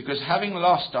 because having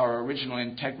lost our original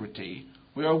integrity,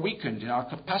 we are weakened in our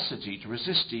capacity to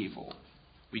resist evil.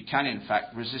 We can, in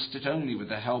fact, resist it only with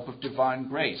the help of divine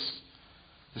grace.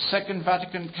 The Second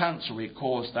Vatican Council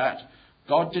recalls that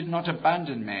God did not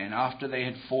abandon men after they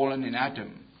had fallen in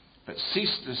Adam, but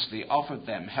ceaselessly offered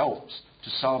them helps to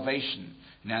salvation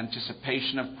in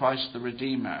anticipation of Christ the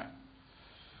Redeemer.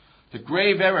 The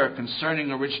grave error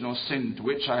concerning original sin to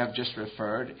which I have just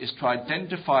referred is to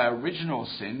identify original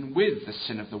sin with the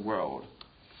sin of the world.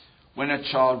 When a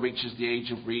child reaches the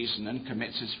age of reason and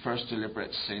commits his first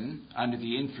deliberate sin under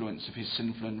the influence of his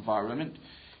sinful environment,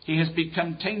 he has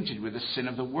become tainted with the sin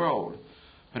of the world.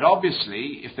 But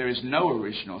obviously, if there is no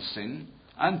original sin,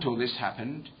 until this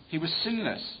happened, he was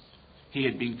sinless. He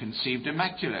had been conceived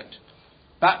immaculate.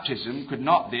 Baptism could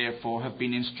not therefore have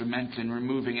been instrumental in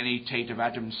removing any taint of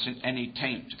Adam's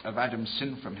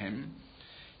sin from him.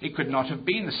 It could not have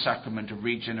been the sacrament of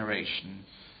regeneration,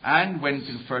 and when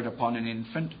conferred upon an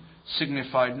infant,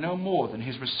 signified no more than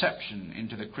his reception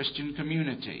into the Christian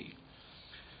community.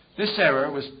 This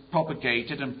error was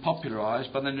propagated and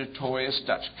popularized by the notorious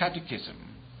Dutch Catechism.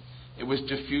 It was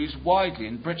diffused widely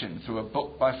in Britain through a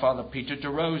book by Father Peter de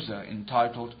Rosa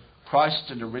entitled Christ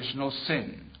and Original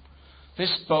Sin.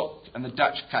 This book and the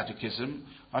Dutch Catechism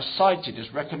are cited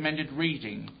as recommended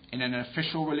reading in an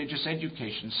official religious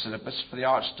education syllabus for the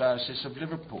Archdiocese of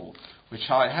Liverpool, which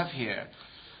I have here,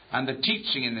 and the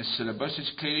teaching in this syllabus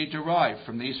is clearly derived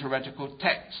from these heretical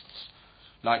texts.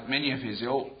 Like many of his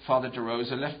ilk, Father de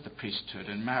Rosa left the priesthood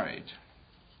and married.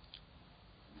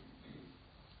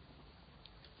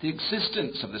 The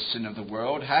existence of the sin of the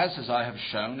world has, as I have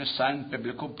shown, a sound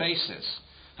biblical basis,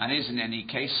 and is in any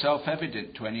case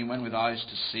self-evident to anyone with eyes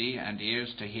to see and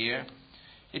ears to hear.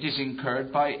 It is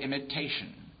incurred by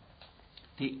imitation.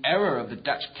 The error of the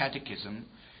Dutch Catechism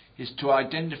is to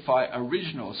identify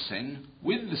original sin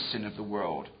with the sin of the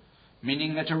world,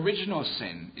 meaning that original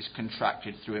sin is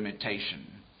contracted through imitation.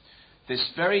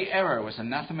 This very error was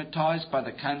anathematized by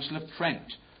the Council of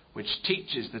Trent, which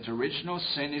teaches that original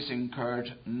sin is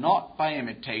incurred not by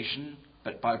imitation,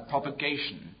 but by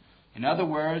propagation. In other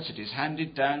words, it is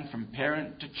handed down from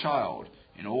parent to child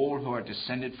in all who are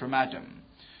descended from Adam.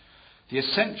 The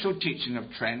essential teaching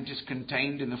of Trent is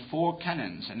contained in the 4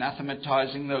 canons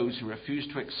anathematizing those who refuse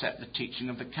to accept the teaching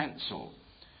of the Council.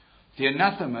 The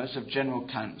anathemas of general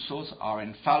councils are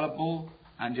infallible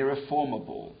and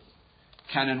irreformable.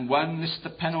 Canon 1 lists the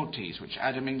penalties which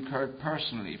Adam incurred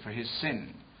personally for his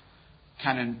sin.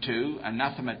 Canon 2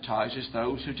 anathematizes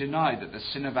those who deny that the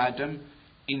sin of Adam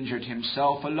injured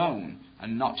himself alone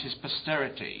and not his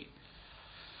posterity.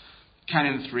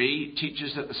 Canon 3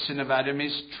 teaches that the sin of Adam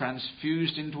is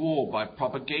transfused into all by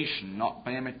propagation, not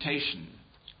by imitation,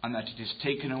 and that it is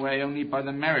taken away only by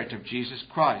the merit of Jesus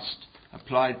Christ,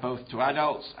 applied both to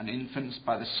adults and infants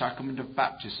by the sacrament of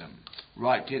baptism,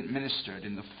 rightly administered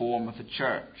in the form of the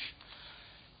Church.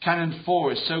 Canon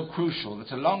 4 is so crucial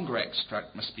that a longer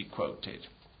extract must be quoted.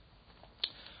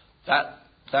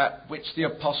 That which the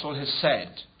Apostle has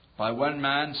said, by one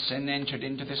man sin entered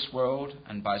into this world,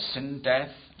 and by sin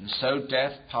death, and so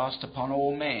death passed upon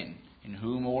all men, in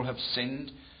whom all have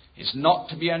sinned, is not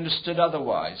to be understood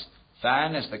otherwise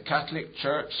than as the Catholic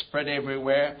Church spread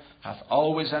everywhere hath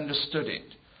always understood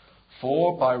it.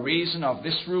 For by reason of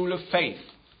this rule of faith,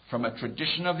 from a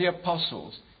tradition of the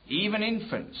Apostles, even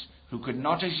infants, who could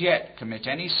not as yet commit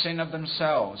any sin of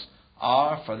themselves,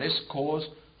 are for this cause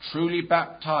truly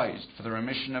baptized for the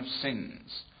remission of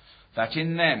sins. that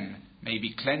in them may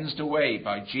be cleansed away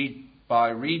by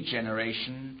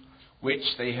regeneration, which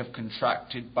they have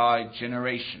contracted by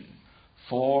generation.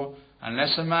 For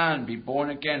unless a man be born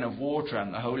again of water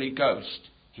and the Holy Ghost,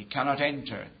 he cannot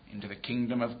enter into the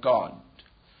kingdom of God.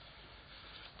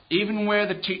 Even where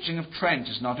the teaching of Trent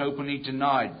is not openly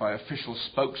denied by official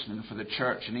spokesmen for the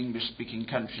church in English-speaking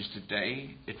countries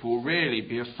today, it will rarely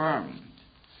be affirmed.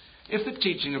 If the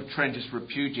teaching of Trent is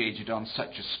repudiated on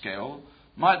such a scale,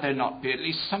 might there not be at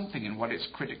least something in what its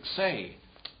critics say?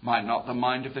 Might not the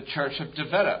mind of the church have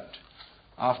developed?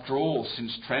 After all,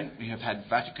 since Trent we have had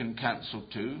Vatican Council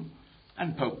II,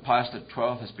 and Pope Pius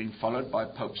XII has been followed by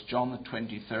Popes John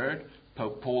XXIII,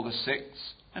 Pope Paul VI,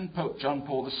 and Pope John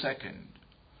Paul II.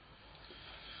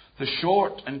 The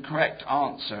short and correct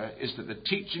answer is that the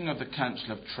teaching of the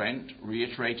Council of Trent,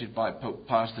 reiterated by Pope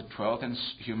Pius XII in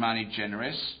Humani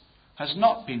Generis, has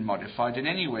not been modified in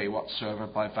any way whatsoever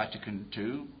by Vatican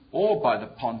II or by the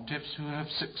pontiffs who have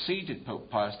succeeded Pope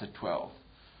Pius XII.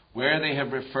 Where they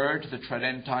have referred to the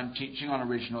Tridentine teaching on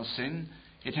original sin,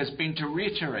 it has been to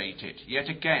reiterate it yet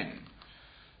again.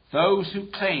 Those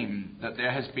who claim that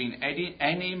there has been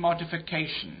any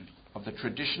modification of the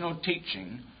traditional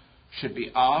teaching should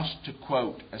be asked to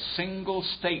quote a single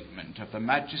statement of the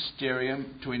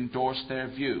magisterium to endorse their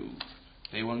view.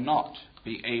 They will not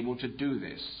be able to do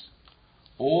this.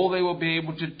 All they will be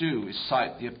able to do is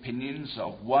cite the opinions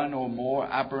of one or more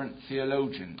aberrant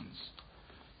theologians.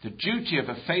 The duty of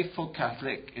a faithful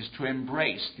Catholic is to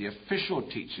embrace the official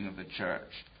teaching of the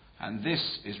Church, and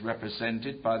this is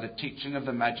represented by the teaching of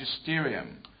the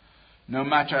magisterium. No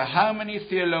matter how many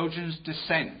theologians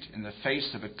dissent in the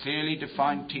face of a clearly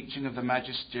defined teaching of the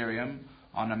magisterium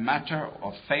on a matter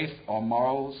of faith or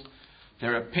morals,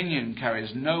 their opinion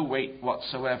carries no weight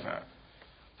whatsoever.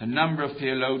 The number of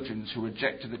theologians who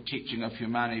rejected the teaching of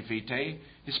Humanae Vitae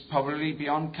is probably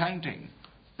beyond counting,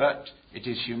 but it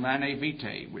is Humanae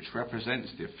Vitae which represents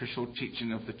the official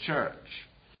teaching of the Church.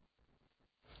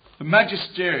 The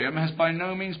magisterium has by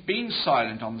no means been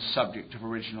silent on the subject of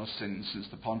original sin since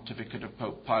the pontificate of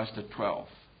Pope Pius XII.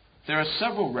 There are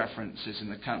several references in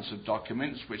the Council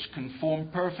documents which conform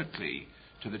perfectly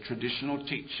to the traditional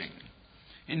teaching.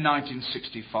 In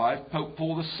 1965, Pope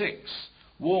Paul VI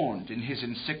warned in his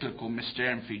encyclical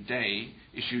Mysterium Fidei,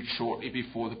 issued shortly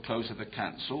before the close of the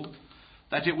Council,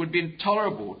 that it would be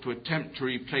intolerable to attempt to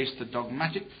replace the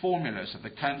dogmatic formulas of the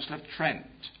Council of Trent,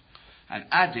 and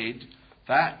added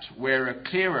that where a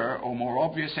clearer or more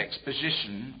obvious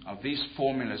exposition of these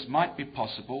formulas might be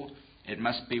possible, it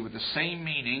must be with the same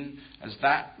meaning as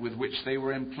that with which they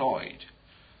were employed.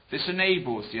 This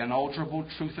enables the unalterable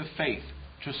truth of faith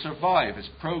to survive as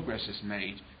progress is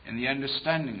made in the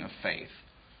understanding of faith.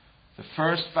 The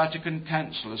First Vatican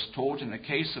Council has taught in the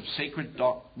case of sacred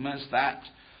dogmas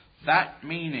that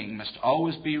meaning must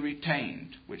always be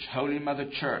retained, which Holy Mother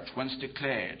Church once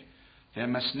declared. There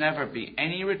must never be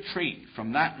any retreat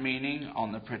from that meaning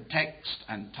on the pretext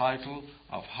and title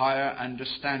of higher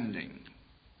understanding.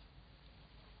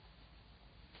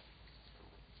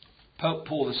 Pope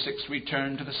Paul VI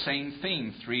returned to the same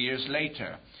theme 3 years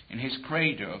later in his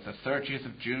Credo of the 30th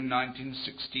of June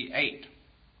 1968.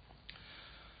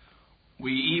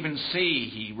 We even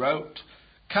see, he wrote,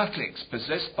 Catholics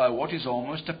possessed by what is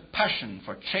almost a passion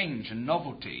for change and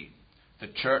novelty. The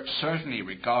Church certainly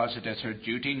regards it as her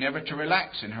duty never to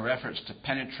relax in her efforts to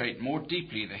penetrate more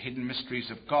deeply the hidden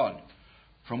mysteries of God,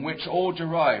 from which all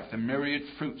derive the myriad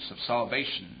fruits of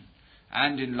salvation,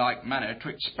 and in like manner to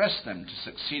express them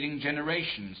to succeeding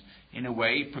generations in a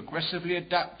way progressively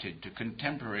adapted to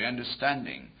contemporary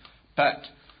understanding. But,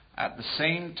 at the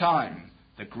same time,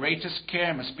 the greatest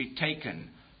care must be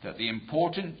taken that the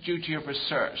important duty of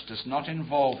research does not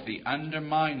involve the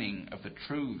undermining of the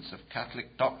truths of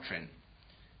Catholic doctrine.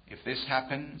 If this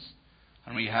happens,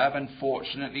 and we have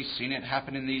unfortunately seen it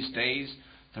happen in these days,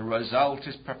 the result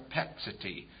is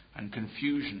perplexity and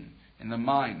confusion in the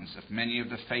minds of many of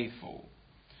the faithful.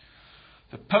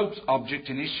 The Pope's object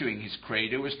in issuing his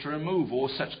credo was to remove all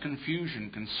such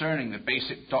confusion concerning the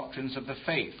basic doctrines of the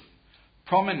faith.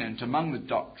 Prominent among the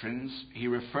doctrines he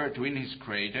referred to in his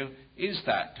credo is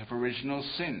that of original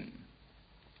sin.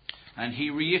 And he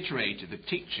reiterated the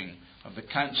teaching of the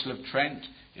Council of Trent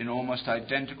in almost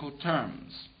identical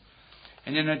terms.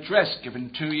 In an address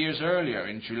given 2 years earlier,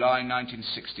 in July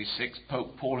 1966,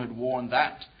 Pope Paul had warned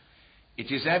that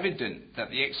it is evident that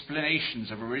the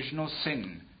explanations of original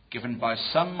sin given by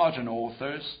some modern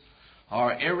authors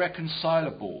are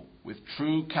irreconcilable with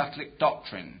true Catholic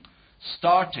doctrine.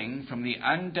 Starting from the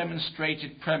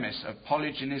undemonstrated premise of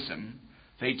polygenism,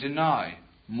 they deny,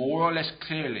 more or less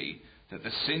clearly, that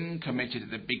the sin committed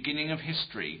at the beginning of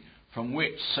history from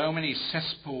which so many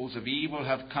cesspools of evil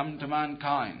have come to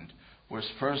mankind, was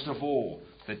first of all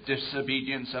the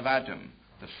disobedience of Adam,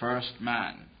 the first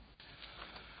man.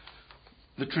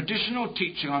 The traditional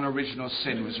teaching on original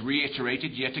sin was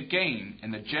reiterated yet again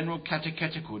in the General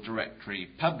Catechetical Directory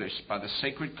published by the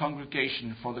Sacred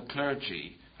Congregation for the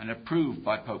Clergy and approved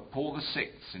by Pope Paul VI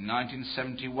in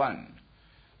 1971.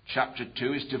 Chapter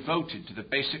 2 is devoted to the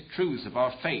basic truths of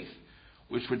our faith,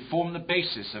 which would form the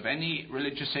basis of any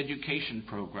religious education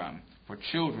program for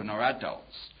children or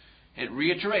adults. It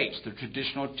reiterates the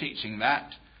traditional teaching that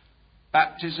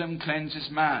baptism cleanses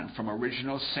man from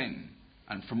original sin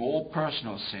and from all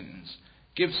personal sins,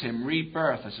 gives him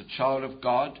rebirth as a child of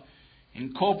God,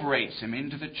 incorporates him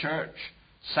into the church,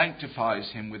 sanctifies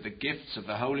him with the gifts of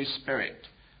the Holy Spirit,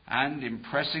 and,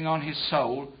 impressing on his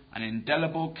soul an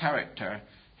indelible character,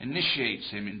 initiates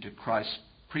him into Christ's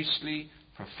priestly,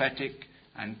 prophetic,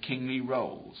 and kingly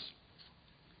roles.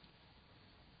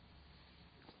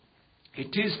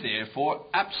 It is therefore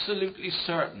absolutely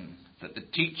certain that the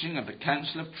teaching of the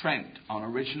Council of Trent on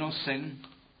original sin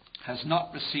has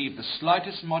not received the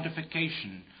slightest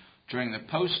modification during the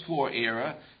post-war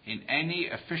era in any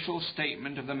official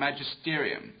statement of the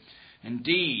magisterium.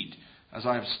 Indeed, as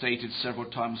I have stated several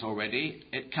times already,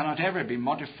 it cannot ever be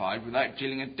modified without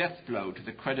dealing a death blow to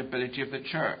the credibility of the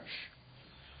Church.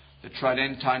 The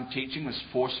Tridentine teaching was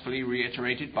forcefully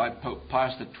reiterated by Pope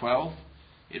Pius XII.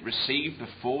 It received the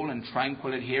full and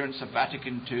tranquil adherence of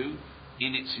Vatican II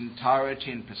in its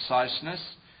entirety and preciseness.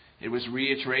 It was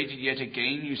reiterated yet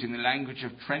again using the language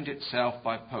of Trent itself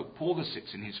by Pope Paul VI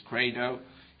in his Credo.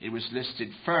 It was listed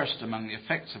first among the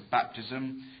effects of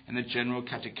baptism in the General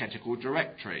Catechetical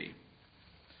Directory.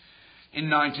 In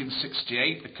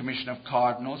 1968, the Commission of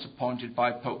Cardinals, appointed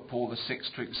by Pope Paul VI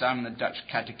to examine the Dutch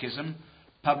Catechism,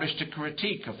 published a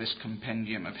critique of this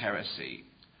compendium of heresy.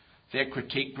 Their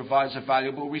critique provides a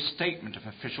valuable restatement of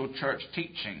official church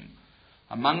teaching.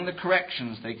 Among the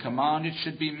corrections they commanded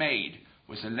should be made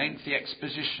was a lengthy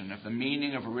exposition of the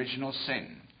meaning of original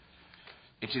sin.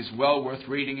 It is well worth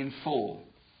reading in full,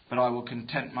 but I will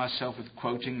content myself with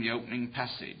quoting the opening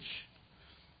passage.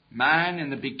 Man in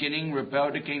the beginning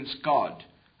rebelled against God,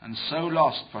 and so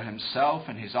lost for himself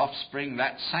and his offspring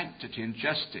that sanctity and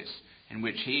justice in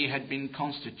which he had been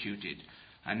constituted,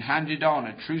 and handed on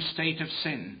a true state of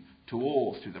sin to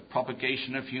all through the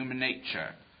propagation of human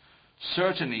nature.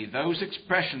 Certainly those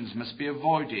expressions must be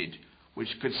avoided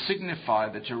which could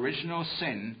signify that original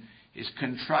sin is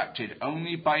contracted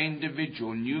only by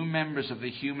individual new members of the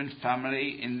human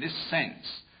family, in this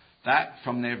sense, that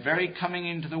from their very coming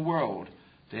into the world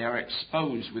they are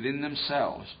exposed within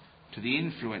themselves to the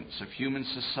influence of human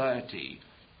society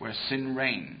where sin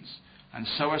reigns, and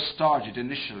so are started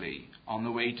initially on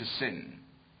the way to sin.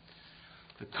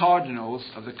 The cardinals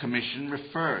of the Commission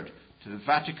referred to the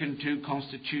Vatican II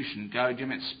Constitution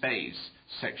Gaudium et Spes,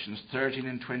 sections 13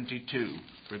 and 22,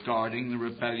 regarding the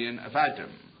rebellion of Adam.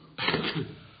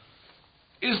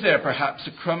 Is there perhaps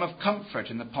a crumb of comfort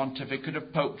in the pontificate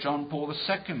of Pope John Paul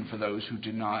II for those who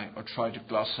deny or try to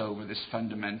gloss over this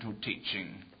fundamental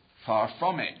teaching? Far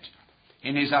from it.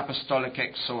 In his apostolic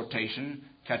exhortation,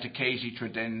 Catechesi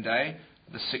Tradendae,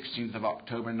 the 16th of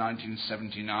October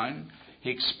 1979, he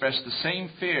expressed the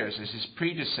same fears as his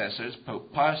predecessors,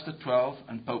 Pope Pius XII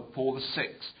and Pope Paul VI,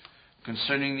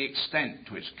 concerning the extent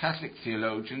to which Catholic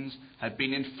theologians had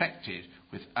been infected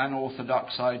with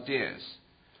unorthodox ideas.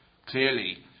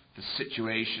 Clearly, the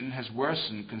situation has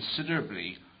worsened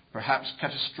considerably, perhaps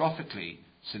catastrophically,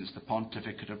 since the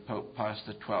pontificate of Pope Pius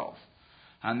XII,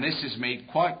 and this is made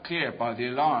quite clear by the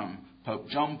alarm Pope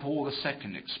John Paul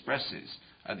II expresses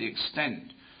at the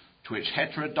extent to which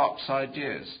heterodox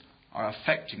ideas are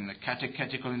affecting the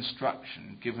catechetical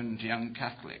instruction given to young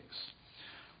Catholics.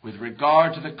 With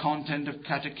regard to the content of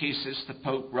catechesis, the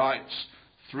Pope writes,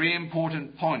 3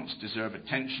 important points deserve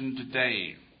attention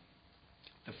today.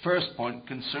 The first point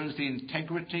concerns the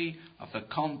integrity of the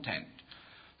content.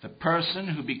 The person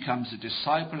who becomes a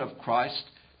disciple of Christ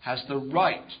has the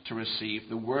right to receive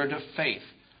the word of faith,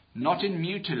 not in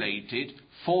mutilated,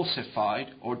 falsified,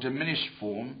 or diminished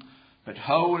form, but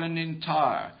whole and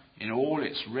entire in all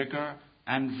its rigour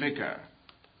and vigour.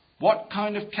 What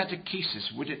kind of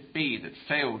catechesis would it be that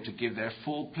failed to give their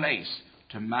full place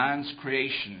to man's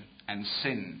creation and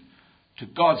sin, to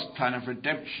God's plan of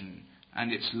redemption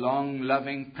and its long,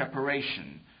 loving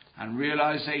preparation and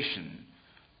realization,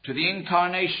 to the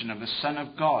incarnation of the Son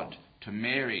of God, to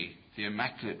Mary, the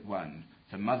Immaculate One,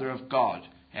 the Mother of God,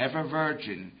 ever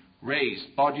Virgin,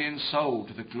 raised body and soul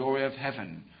to the glory of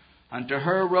heaven, and to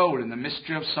her role in the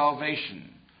mystery of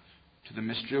salvation, to the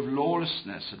mystery of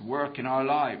lawlessness at work in our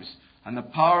lives, and the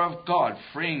power of God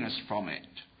freeing us from it,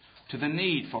 to the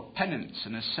need for penance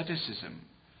and asceticism,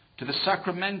 to the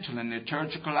sacramental and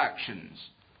liturgical actions,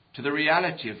 to the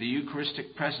reality of the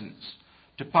Eucharistic presence,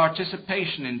 to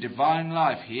participation in divine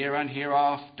life here and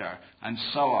hereafter, and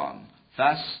so on.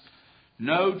 Thus,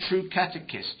 no true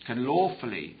catechist can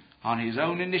lawfully, on his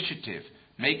own initiative,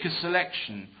 make a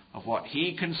selection of what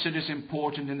he considers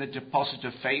important in the deposit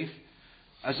of faith,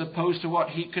 as opposed to what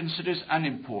he considers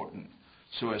unimportant,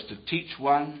 so as to teach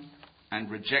one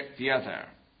and reject the other.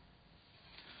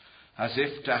 As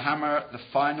if to hammer the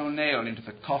final nail into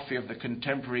the coffin of the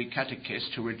contemporary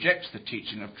catechist who rejects the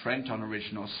teaching of Trent on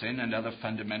original sin and other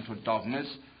fundamental dogmas,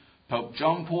 Pope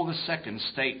John Paul II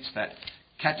states that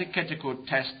catechetical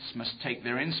texts must take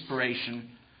their inspiration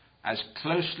as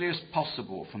closely as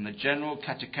possible from the General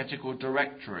Catechetical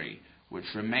Directory, which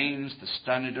remains the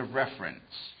standard of reference.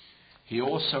 He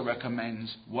also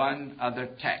recommends one other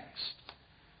text.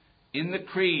 In the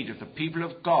Creed of the people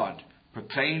of God,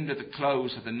 proclaimed at the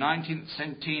close of the 19th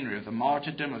centenary of the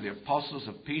martyrdom of the apostles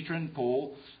of Peter and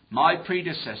Paul, my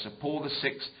predecessor, Paul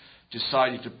VI,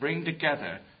 decided to bring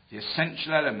together the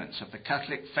essential elements of the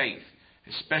Catholic faith,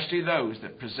 especially those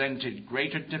that presented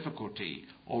greater difficulty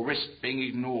or risked being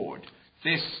ignored.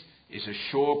 This is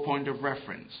a sure point of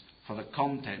reference for the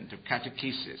content of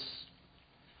catechesis.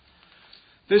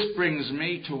 This brings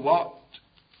me to what,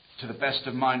 to the best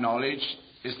of my knowledge,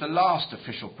 is the last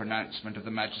official pronouncement of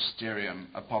the magisterium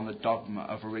upon the dogma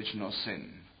of original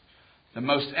sin. The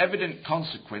most evident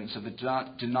consequence of the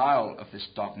denial of this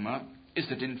dogma is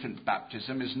that infant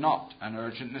baptism is not an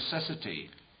urgent necessity.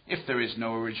 If there is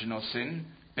no original sin,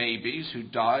 babies who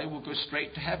die will go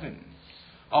straight to heaven.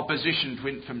 Opposition to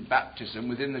infant baptism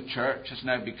within the Church has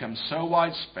now become so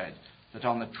widespread that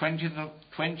on the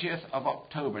 20th of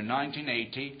October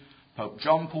 1980, Pope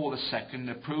John Paul II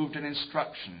approved an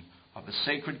instruction of the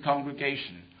Sacred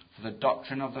Congregation for the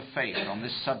doctrine of the faith on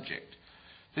this subject.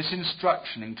 This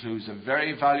instruction includes a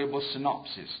very valuable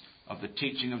synopsis of the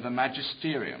teaching of the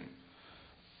magisterium,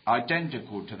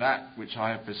 identical to that which I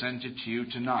have presented to you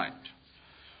tonight.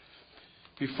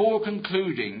 Before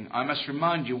concluding, I must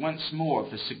remind you once more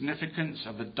of the significance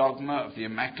of the dogma of the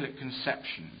Immaculate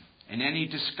Conception in any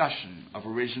discussion of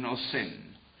original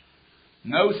sin.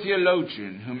 No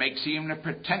theologian who makes even a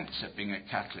pretense at being a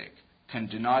Catholic can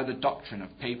deny the doctrine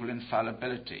of papal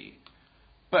infallibility.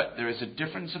 But there is a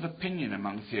difference of opinion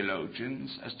among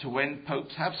theologians as to when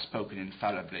popes have spoken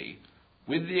infallibly,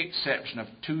 with the exception of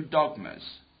two dogmas,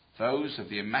 those of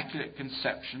the Immaculate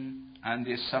Conception and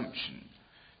the Assumption.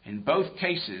 In both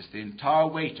cases, the entire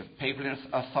weight of papal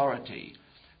authority,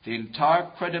 the entire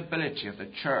credibility of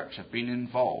the Church have been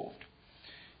involved.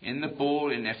 In the bull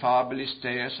Ineffabilis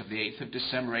Deus of the 8th of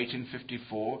December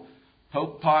 1854,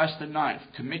 Pope Pius IX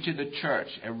committed the Church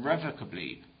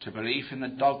irrevocably to belief in the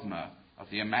dogma of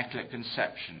the Immaculate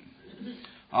Conception.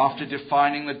 After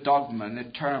defining the dogma in the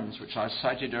terms which I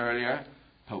cited earlier,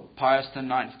 Pope Pius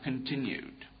IX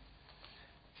continued,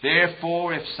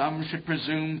 "Therefore, if some should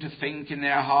presume to think in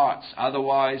their hearts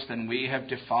otherwise than we have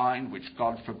defined, which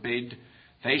God forbid,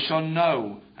 they shall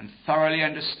know and thoroughly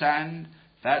understand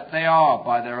that they are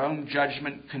by their own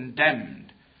judgment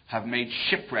condemned, have made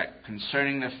shipwreck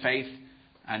concerning the faith,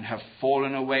 and have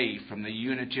fallen away from the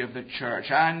unity of the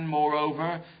Church, and,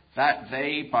 moreover, that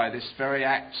they by this very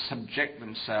act subject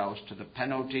themselves to the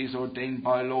penalties ordained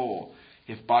by law,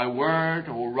 if by word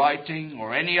or writing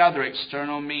or any other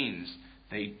external means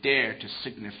they dare to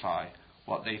signify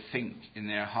what they think in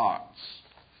their hearts."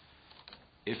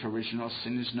 If original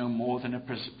sin is no more than a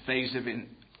pervasive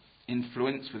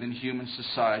influence within human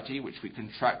society which we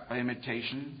contract by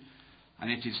imitation, and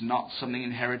it is not something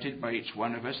inherited by each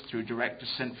one of us through direct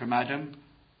descent from Adam,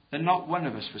 then not one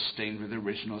of us was stained with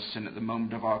original sin at the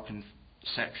moment of our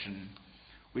conception.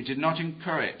 We did not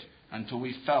incur it until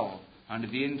we fell under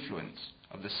the influence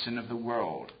of the sin of the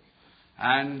world.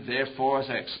 And therefore, as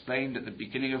I explained at the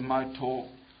beginning of my talk,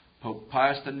 Pope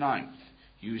Pius IX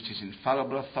used his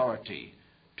infallible authority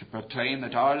to proclaim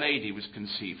that Our Lady was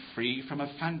conceived free from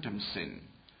a phantom sin,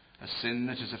 a sin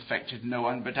that has affected no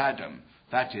one but Adam,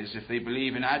 that is, if they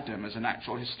believe in Adam as an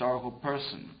actual historical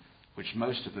person, which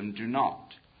most of them do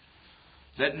not.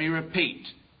 Let me repeat,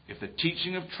 if the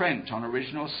teaching of Trent on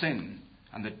original sin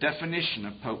and the definition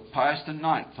of Pope Pius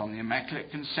IX on the Immaculate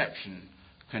Conception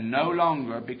can no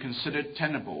longer be considered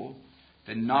tenable,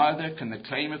 then neither can the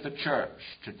claim of the Church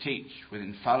to teach with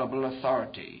infallible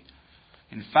authority.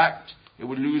 In fact, it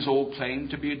would lose all claim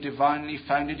to be a divinely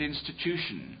founded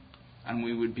institution, and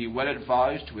we would be well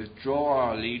advised to withdraw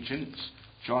our allegiance,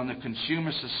 join the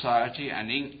consumer society,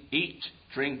 and eat,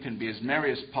 drink, and be as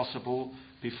merry as possible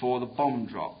before the bomb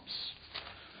drops.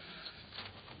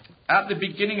 At the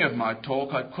beginning of my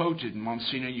talk, I quoted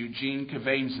Monsignor Eugene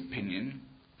Cavaine's opinion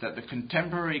that the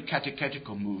contemporary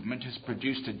catechetical movement has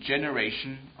produced a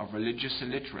generation of religious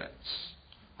illiterates.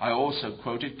 I also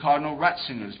quoted Cardinal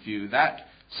Ratzinger's view that,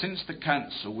 since the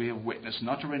Council, we have witnessed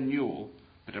not a renewal,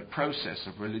 but a process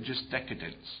of religious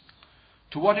decadence.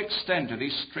 To what extent are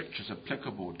these strictures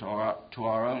applicable to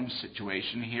our own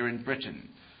situation here in Britain?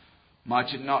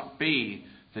 Might it not be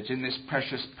that in this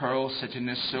precious pearl set in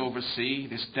this silver sea,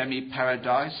 this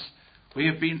demi-paradise, we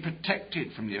have been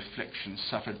protected from the afflictions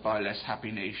suffered by less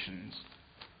happy nations?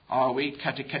 Are we,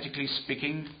 catechetically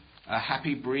speaking, a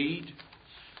happy breed?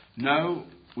 No,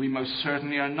 we most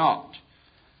certainly are not.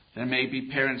 There may be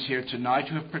parents here tonight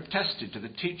who have protested to the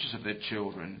teachers of their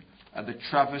children at the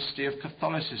travesty of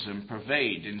Catholicism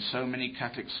pervade in so many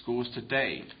Catholic schools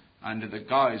today under the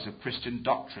guise of Christian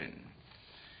doctrine.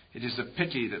 It is a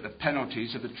pity that the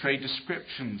penalties of the Trade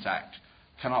Descriptions Act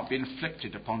cannot be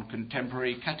inflicted upon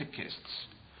contemporary catechists.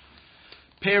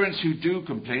 Parents who do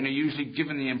complain are usually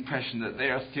given the impression that they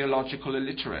are theological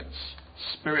illiterates,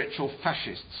 spiritual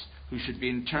fascists who should be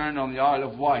interned on the Isle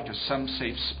of Wight or some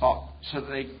safe spot so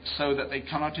that they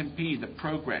cannot impede the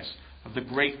progress of the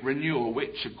great renewal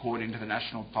which, according to the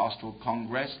National Pastoral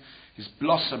Congress, is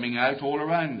blossoming out all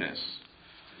around us.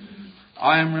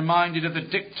 I am reminded of the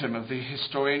dictum of the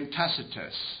historian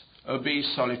Tacitus, ubi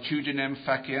solitudinem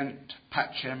faciant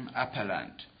pacem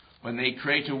appellant. When they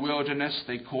create a wilderness,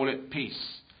 they call it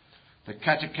peace. The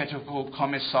catechetical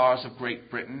commissars of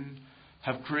Great Britain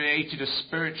have created a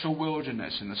spiritual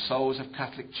wilderness in the souls of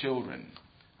Catholic children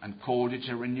and called it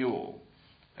a renewal.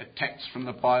 A text from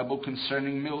the Bible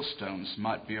concerning millstones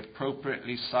might be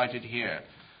appropriately cited here,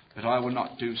 but I will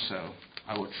not do so.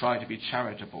 I will try to be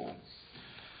charitable.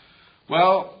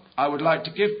 Well, I would like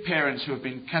to give parents who have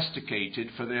been castigated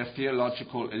for their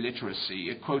theological illiteracy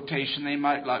a quotation they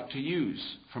might like to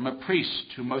use from a priest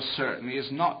who most certainly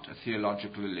is not a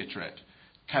theological illiterate,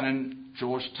 Canon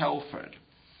George Telford.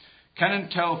 Canon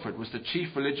Telford was the chief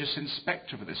religious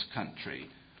inspector for this country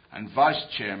and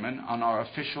vice-chairman on our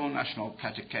official National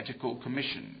Catechetical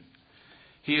Commission.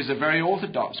 He is a very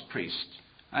orthodox priest,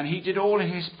 and he did all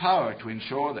in his power to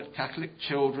ensure that Catholic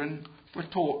children were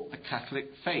taught the Catholic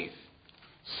faith.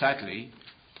 Sadly,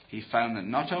 he found that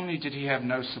not only did he have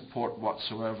no support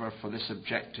whatsoever for this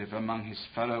objective among his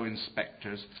fellow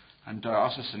inspectors and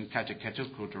diocesan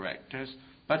catechetical directors,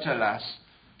 but alas,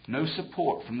 no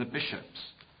support from the bishops,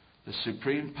 the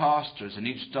supreme pastors in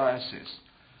each diocese,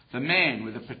 the men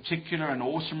with a particular and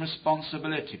awesome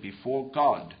responsibility before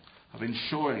God of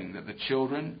ensuring that the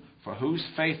children for whose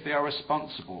faith they are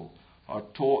responsible are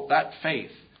taught that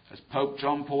faith, as Pope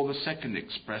John Paul II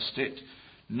expressed it,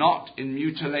 not in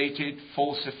mutilated,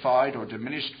 falsified or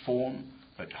diminished form,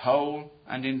 but whole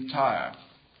and entire.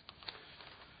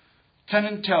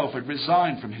 Canon Telford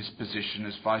resigned from his position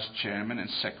as Vice-Chairman and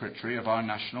Secretary of our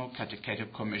National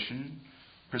Catechetical Commission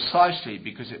precisely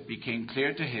because it became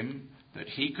clear to him that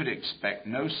he could expect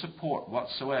no support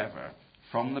whatsoever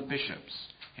from the bishops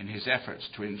in his efforts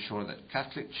to ensure that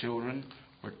Catholic children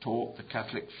were taught the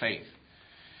Catholic faith.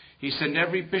 He sent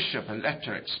every bishop a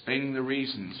letter explaining the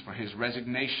reasons for his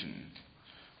resignation.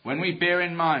 When we bear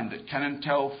in mind that Canon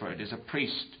Telford is a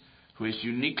priest who is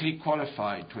uniquely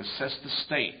qualified to assess the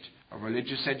state of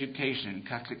religious education in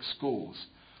Catholic schools,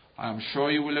 I am sure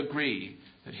you will agree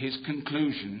that his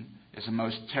conclusion is a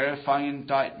most terrifying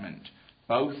indictment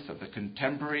both of the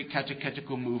contemporary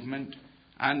catechetical movement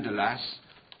and, alas,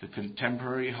 the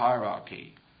contemporary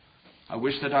hierarchy. I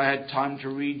wish that I had time to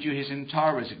read you his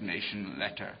entire resignation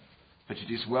letter, but it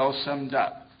is well summed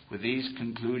up with these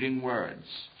concluding words.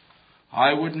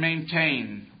 I would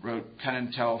maintain, wrote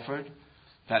Canon Telford,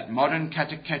 that modern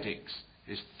catechetics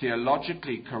is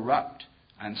theologically corrupt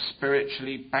and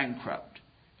spiritually bankrupt.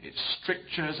 Its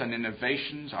strictures and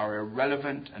innovations are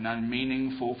irrelevant and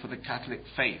unmeaningful for the Catholic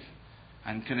faith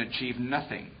and can achieve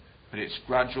nothing but its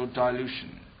gradual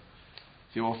dilution.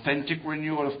 The authentic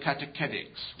renewal of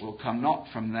catechetics will come not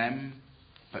from them,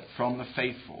 but from the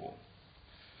faithful.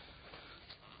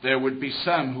 There would be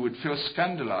some who would feel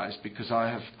scandalized because I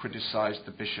have criticized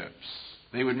the bishops.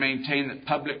 They would maintain that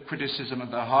public criticism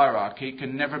of the hierarchy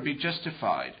can never be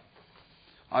justified.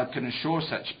 I can assure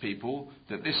such people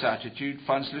that this attitude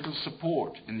finds little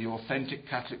support in the authentic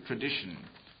Catholic tradition.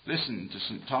 Listen to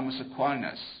St. Thomas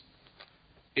Aquinas.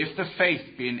 If the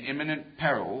faith be in imminent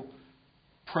peril,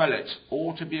 prelates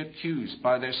ought to be accused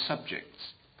by their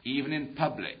subjects, even in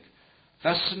public.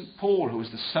 Thus St. Paul, who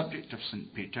was the subject of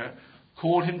St. Peter,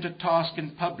 called him to task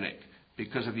in public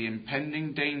because of the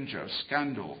impending danger of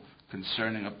scandal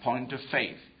concerning a point of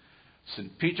faith.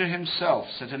 St. Peter himself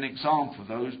set an example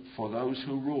for those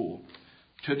who rule.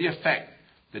 to the effect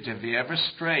that if they ever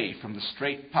stray from the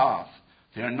straight path,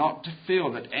 they are not to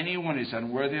feel that anyone is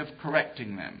unworthy of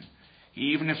correcting them,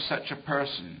 even if such a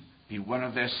person be one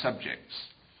of their subjects.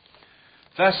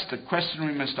 Thus, the question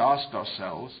we must ask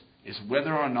ourselves is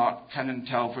whether or not Canon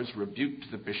Telford's rebuke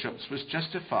to the bishops was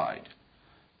justified.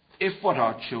 If what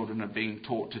our children are being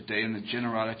taught today in the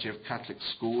generality of Catholic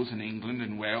schools in England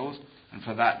and Wales, and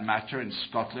for that matter in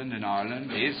Scotland and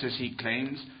Ireland, is, as he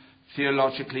claims,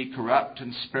 theologically corrupt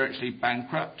and spiritually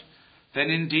bankrupt, then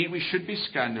indeed we should be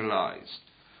scandalized.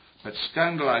 But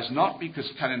scandalized not because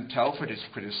Canon Telford has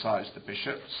criticized the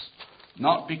bishops,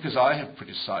 not because I have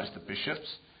criticized the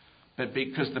bishops, but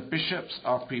because the bishops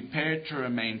are prepared to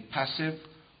remain passive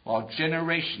while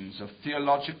generations of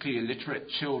theologically illiterate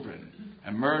children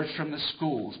emerge from the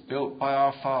schools built by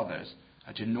our fathers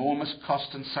at enormous cost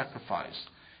and sacrifice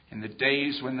in the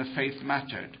days when the faith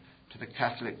mattered to the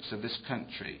Catholics of this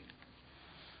country.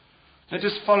 Let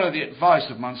us follow the advice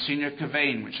of Monsignor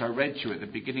Cavane, which I read to you at the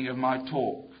beginning of my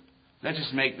talk. Let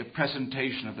us make the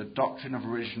presentation of the doctrine of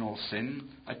original sin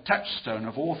a touchstone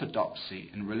of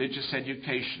orthodoxy in religious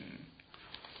education.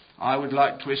 I would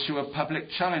like to issue a public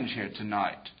challenge here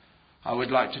tonight. I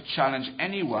would like to challenge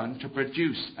anyone to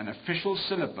produce an official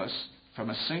syllabus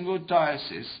from a single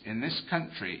diocese in this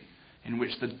country in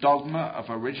which the dogma of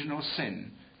original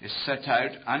sin is set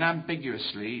out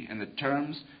unambiguously in the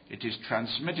terms it is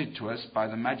transmitted to us by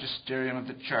the magisterium of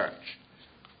the Church.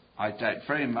 I doubt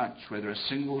very much whether a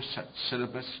single such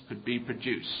syllabus could be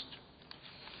produced.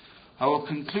 I will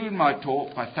conclude my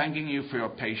talk by thanking you for your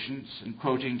patience and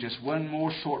quoting just one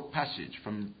more short passage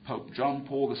from Pope John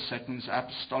Paul II's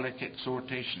apostolic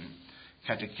exhortation,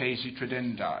 Catechesi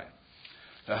Tradendae.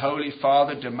 The Holy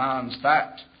Father demands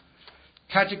that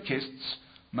catechists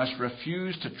must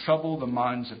refuse to trouble the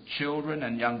minds of children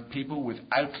and young people with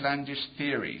outlandish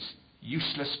theories,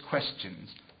 useless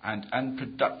questions, and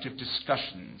unproductive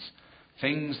discussions,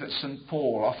 things that St.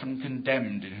 Paul often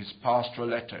condemned in his pastoral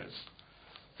letters.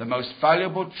 The most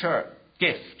valuable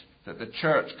gift that the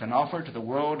Church can offer to the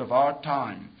world of our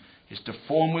time is to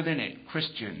form within it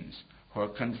Christians who are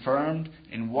confirmed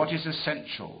in what is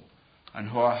essential and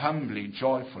who are humbly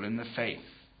joyful in the faith.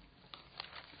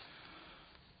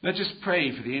 Let us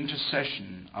pray for the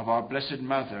intercession of our Blessed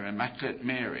Mother, Immaculate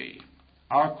Mary,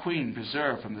 our Queen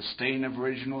preserved from the stain of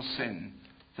original sin,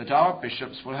 that our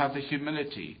bishops will have the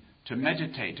humility to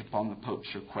meditate upon the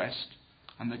Pope's request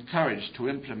and the courage to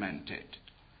implement it.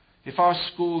 If our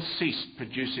schools ceased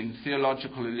producing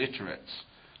theological illiterates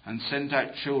and sent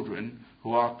out children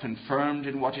who are confirmed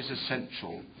in what is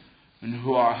essential and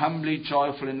who are humbly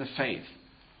joyful in the faith,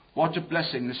 what a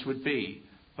blessing this would be,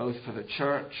 both for the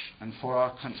Church and for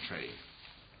our country.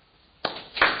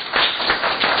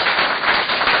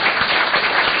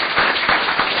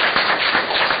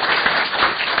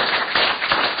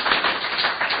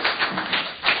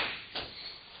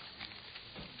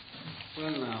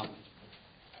 Well, now,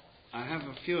 I have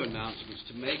a few announcements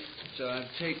to make, so I'll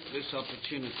take this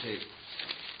opportunity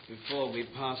before we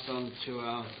pass on to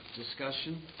our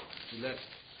discussion to let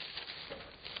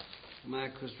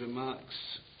Michael's remarks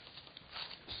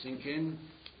sink in,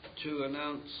 to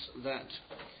announce that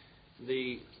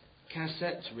the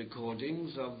cassette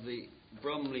recordings of the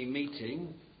Bromley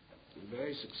meeting, a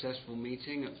very successful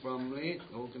meeting at Bromley,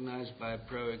 organised by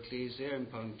Pro Ecclesia in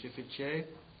Pontifice,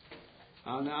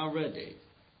 are now ready,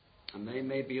 and they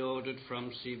may be ordered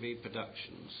from CV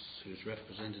Productions, whose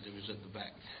representative is at the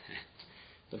back.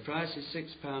 The price is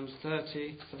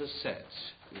 £6.30 for the set.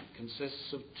 It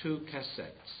consists of 2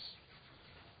 cassettes.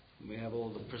 We have all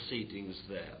the proceedings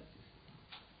there.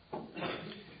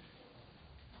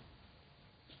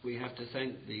 We have to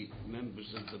thank the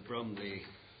members of the Bromley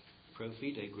Pro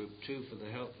Fide group too for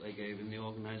the help they gave in the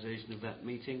organisation of that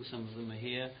meeting. Some of them are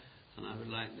here, and I would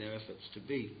like their efforts to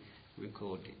be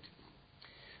recorded.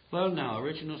 Well, now,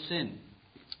 original sin.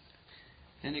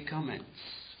 Any comments?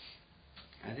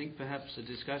 I think perhaps the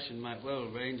discussion might well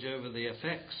range over the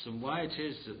effects and why it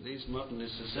is that these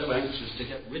modernists are so anxious to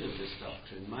get rid of this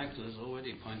doctrine. Michael has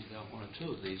already pointed out 1 or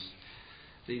 2 of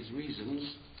these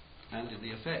reasons and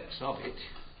the effects of it.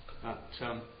 But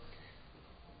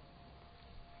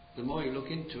the more you look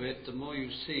into it, the more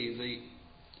you see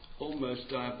the almost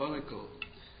diabolical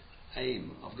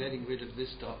aim of getting rid of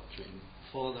this doctrine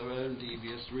for their own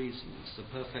devious reasons, the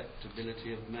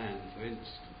perfectibility of man, for instance.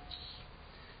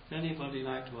 Would anybody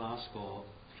like to ask or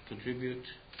contribute?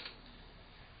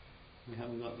 We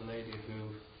haven't got the lady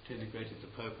who denigrated the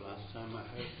Pope last time, I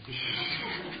hope.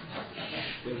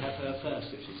 We'll have her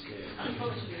first if she's here.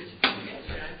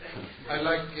 I'd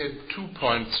like 2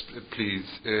 points, please.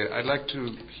 I'd like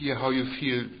to hear how you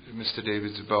feel, Mr.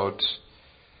 Davies, about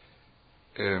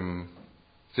the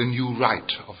new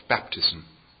rite of baptism,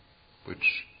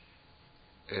 which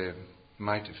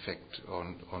might affect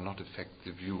or not affect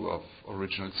the view of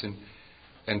original sin.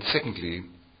 And secondly,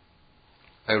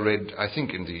 I read, I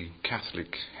think in the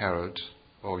Catholic Herald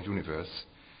or Universe,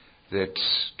 that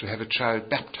to have a child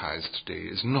baptized today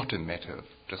is not a matter of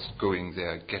just going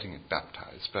there, getting it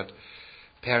baptized, but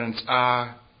parents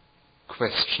are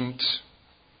questioned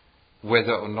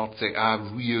whether or not they are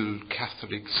real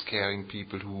Catholics, caring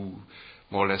people who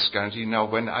more or less guarantee. Now,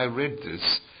 when I read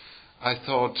this, I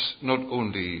thought not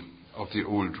only of the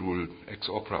old rule, ex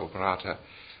opera operata,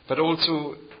 but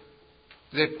also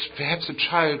that perhaps a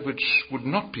child which would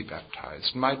not be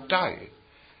baptized might die,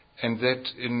 and that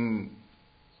in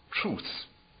truth,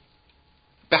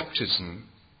 baptism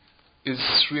is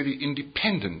really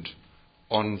independent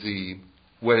on the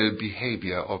well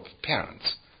behavior of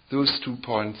parents. Those 2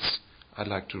 points I'd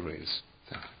like to raise.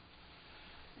 Thank you.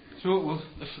 So, well,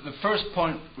 the first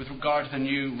point with regard to the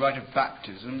new rite of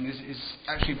baptism is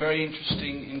actually very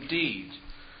interesting indeed.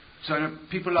 So, I know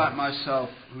people like myself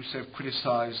who have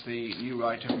criticised the new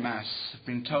rite of Mass have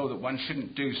been told that one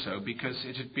shouldn't do so because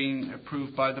it had been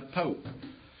approved by the Pope.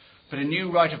 But a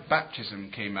new rite of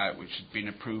baptism came out which had been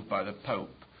approved by the Pope,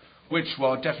 which,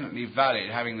 while definitely valid,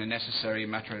 having the necessary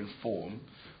matter and form,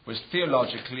 was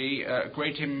theologically a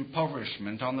great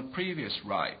impoverishment on the previous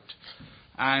rite.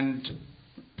 And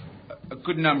a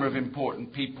good number of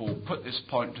important people put this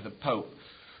point to the Pope,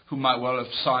 who might well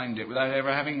have signed it without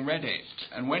ever having read it.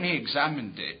 And when he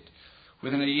examined it,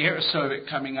 within a year or so of it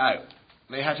coming out,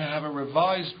 they had to have a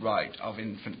revised rite of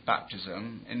infant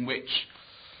baptism, in which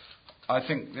I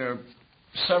think there are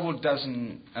several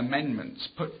dozen amendments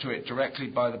put to it directly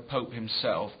by the Pope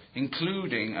himself,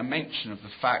 including a mention of the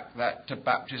fact that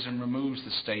baptism removes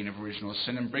the stain of original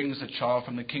sin and brings the child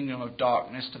from the kingdom of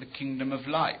darkness to the kingdom of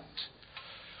light.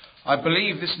 I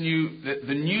believe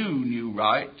the new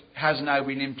rite has now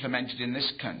been implemented in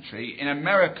this country. In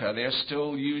America, they are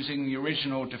still using the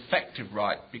original defective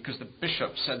rite because the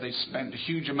bishop said they spent a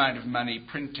huge amount of money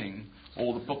printing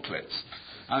all the booklets,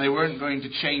 and they weren't going to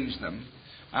change them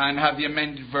and have the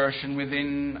amended version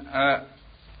within a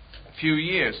few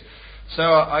years. So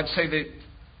I'd say the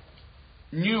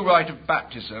new rite of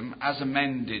baptism, as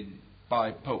amended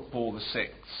by Pope Paul VI,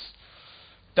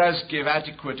 does give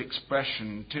adequate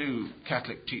expression to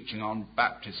Catholic teaching on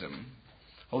baptism,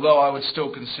 although I would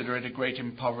still consider it a great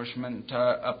impoverishment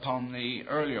upon the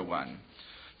earlier one.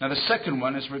 Now, the second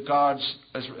one, as regards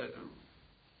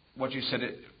what you said,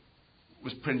 it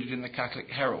was printed in the Catholic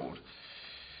Herald.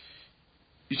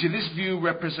 You see, this view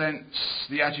represents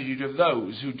the attitude of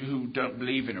those who don't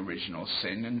believe in original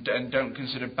sin and don't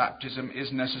consider baptism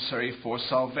is necessary for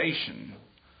salvation.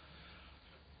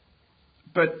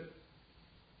 But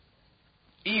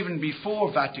even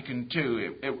before Vatican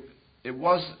II, it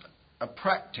was a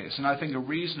practice, and I think a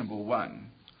reasonable one,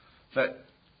 that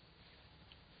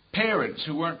parents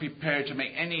who weren't prepared to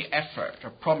make any effort or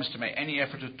promise to make any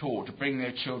effort at all to bring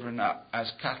their children up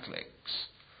as Catholics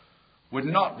would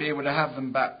not be able to have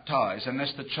them baptized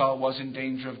unless the child was in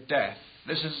danger of death.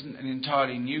 This isn't an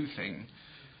entirely new thing,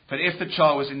 but if the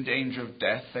child was in danger of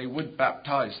death, they would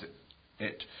baptize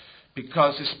it,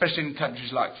 because especially in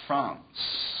countries like France,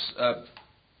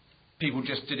 people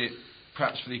just did it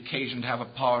perhaps for the occasion to have a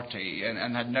party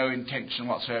and had no intention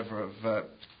whatsoever of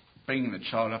bringing the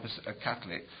child up as a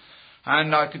Catholic.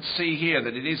 And I could see here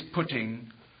that it is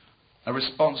putting a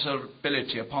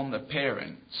responsibility upon the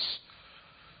parents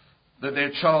that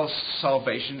their child's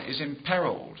salvation is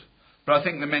imperiled. But I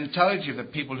think the mentality of the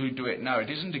people who do it now, it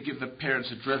isn't to give the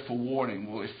parents a dreadful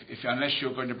warning, well, if unless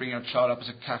you're going to bring your child up as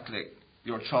a Catholic,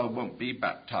 your child won't be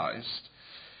baptized.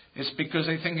 It's because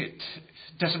they think it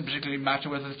doesn't particularly matter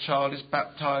whether the child is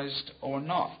baptized or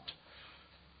not.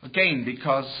 Again,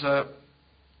 because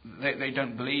they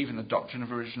don't believe in the doctrine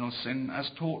of original sin as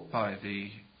taught by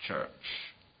the Church.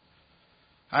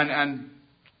 And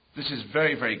this is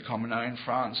very, very common now in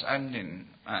France and in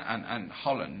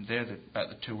Holland. They're about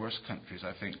the two worst countries,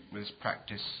 I think, where this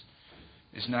practice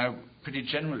is now pretty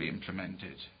generally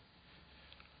implemented.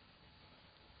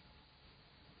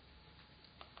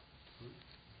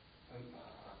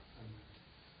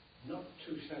 I'm not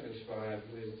too satisfied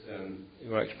with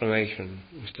your explanation,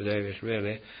 Mr. Davies,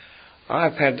 really.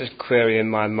 I've had this query in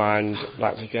my mind,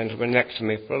 like the gentleman next to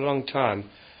me, for a long time,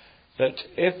 that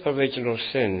if original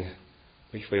sin,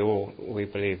 which we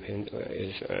believe in,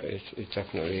 is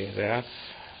definitely there,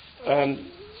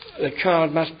 the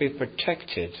child must be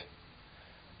protected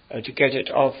to get it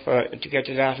off, to get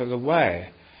it out of the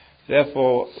way.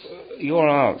 Therefore, your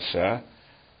answer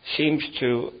seems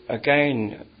to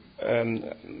again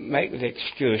make the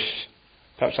excuse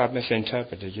perhaps I've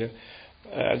misinterpreted you,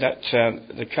 that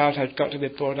the child has got to be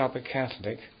brought up a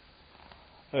Catholic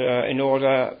in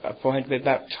order for him to be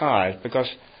baptized, because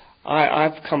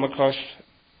I've come across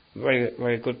very,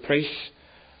 very good priests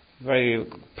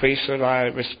that I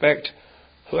respect,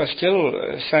 who are still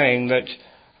saying that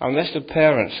unless the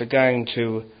parents are going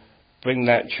to bring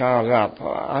that child up,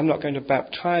 I'm not going to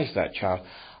baptize that child.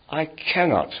 I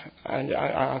cannot, and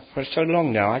I for so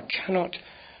long now, I cannot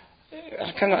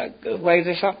weigh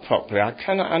this up properly. I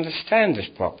cannot understand this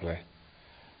properly.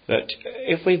 That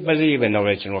if we believe in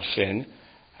original sin,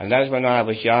 and as when I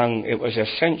was young, it was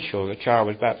essential the child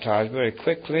was baptized very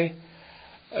quickly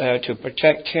to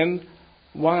protect him,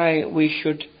 why we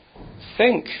should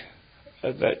think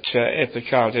that if the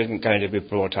child isn't going to be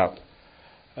brought up,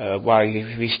 why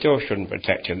we still shouldn't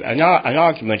protect him. An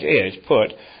argument is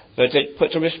put that it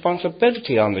puts a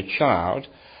responsibility on the child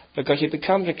because he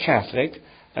becomes a Catholic,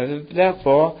 and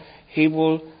therefore he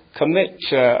will commit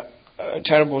a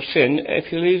terrible sin if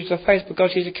he leaves the faith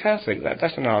because he's a Catholic.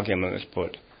 That's an argument that's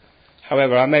put.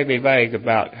 However, I may be vague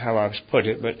about how I've put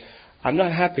it, but I'm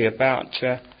not happy about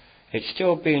it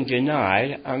still being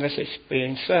denied unless it's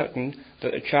being certain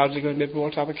that the child is going to be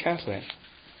brought up a Catholic.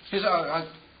 Yes, I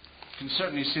can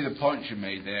certainly see the point you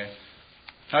made there.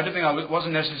 I don't think I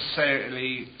wasn't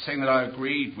necessarily saying that I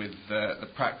agreed with the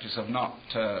practice of not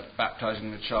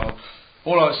baptizing the child.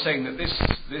 All I was saying that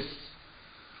this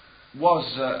was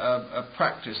a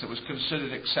practice that was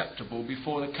considered acceptable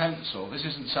before the council. This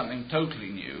isn't something totally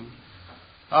new.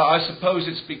 I suppose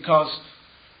it's because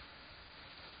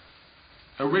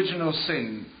original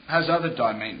sin has other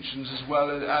dimensions as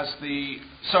well as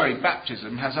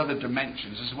baptism has other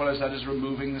dimensions as well as that is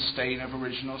removing the stain of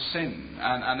original sin.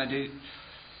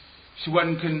 So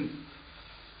one can,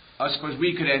 I suppose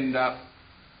we could end up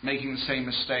making the same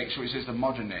mistakes, which is the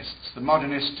modernists. The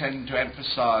modernists tend to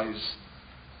emphasize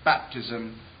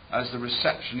baptism as the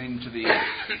reception into the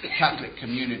Catholic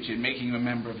community and making him a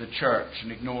member of the church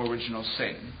and ignore original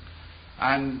sin.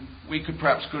 And we could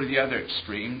perhaps go to the other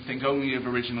extreme, think only of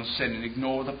original sin and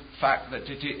ignore the fact that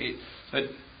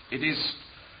it is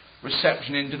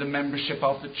reception into the membership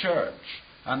of the church.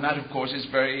 And that, of course, is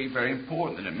very, very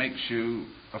important, that it makes you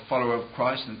a follower of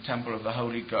Christ and the temple of the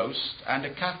Holy Ghost and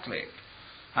a Catholic.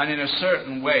 And in a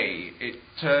certain way,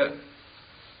 to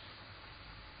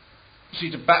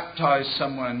baptize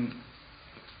someone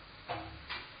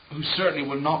who certainly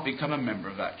will not become a member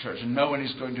of that church, and no one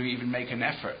is going to even make an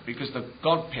effort, because the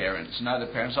godparents and other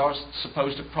parents are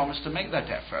supposed to promise to make that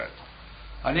effort.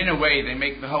 And in a way, they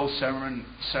make the whole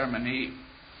ceremony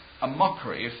a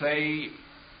mockery if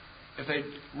they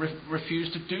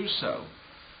refuse to do so.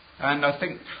 And I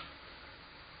think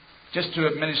just to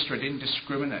administer it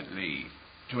indiscriminately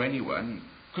to anyone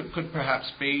could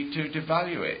perhaps be to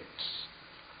devalue it.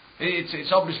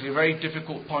 It's obviously a very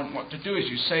difficult point what to do. As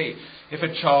you say, if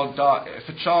a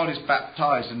child is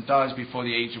baptized and dies before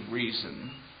the age of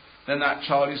reason, then that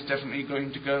child is definitely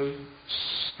going to go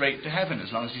straight to heaven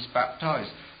as long as he's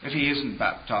baptized. If he isn't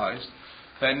baptized,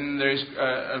 then there is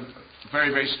a very,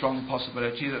 very strong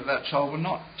possibility that that child will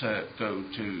not go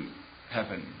to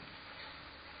heaven.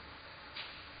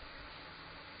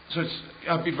 So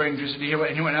I'd be very interested to hear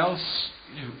what anyone else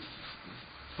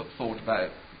thought about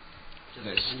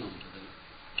this.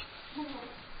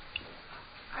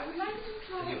 I would like to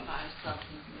clarify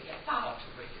something about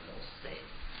original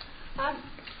sin.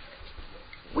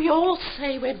 We all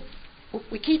say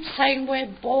we keep saying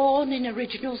we're born in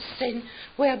original sin.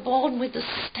 We're born with the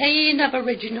stain of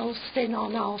original sin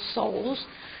on our souls.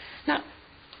 Now,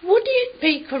 would it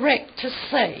be correct to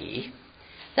say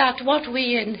that what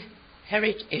we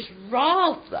inherit is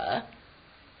rather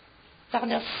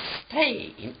than a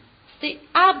stain, the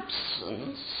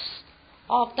absence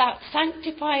of that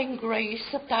sanctifying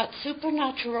grace, of that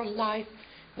supernatural life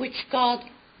which God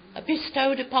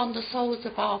bestowed upon the souls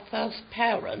of our first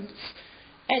parents,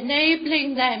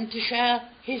 enabling them to share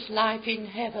his life in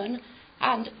heaven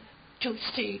and to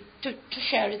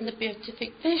share in the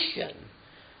beatific vision?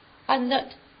 And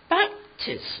that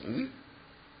baptism,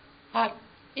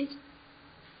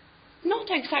 not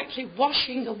exactly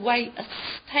washing away a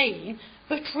stain,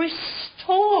 but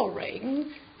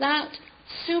restoring that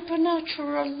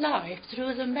supernatural life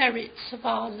through the merits of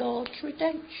our Lord's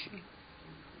redemption.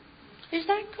 Is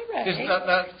that correct? Yes,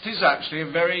 that is actually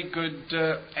a very good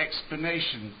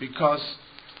explanation, because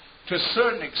to a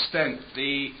certain extent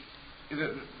the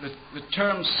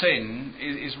term sin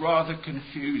is rather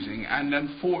confusing and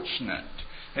unfortunate.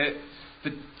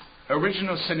 The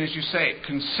original sin, as you say, it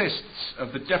consists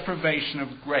of the deprivation of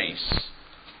grace,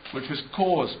 which was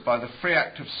caused by the free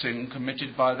act of sin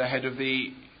committed by the head of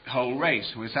the whole race,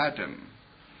 who is Adam.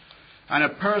 And a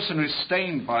person who is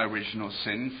stained by original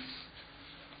sin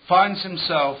finds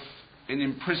himself in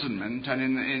imprisonment and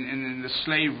in the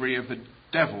slavery of the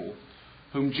devil,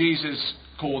 whom Jesus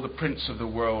called the prince of the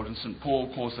world and St.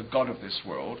 Paul calls the god of this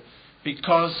world,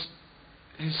 because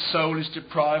his soul is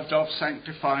deprived of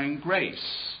sanctifying grace.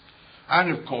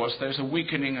 And of course there's a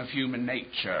weakening of human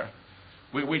nature,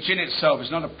 which in itself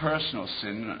is not a personal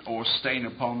sin or stain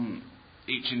upon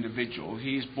each individual.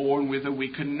 He is born with a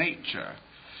weakened nature.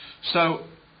 So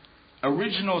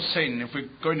original sin, if we're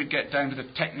going to get down to the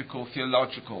technical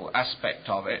theological aspect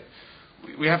of it,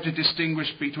 we have to distinguish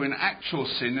between actual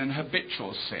sin and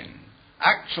habitual sin.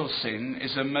 Actual sin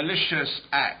is a malicious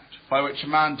act by which a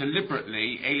man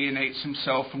deliberately alienates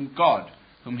himself from God,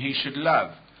 whom he should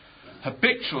love.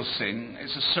 Habitual sin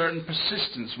is a certain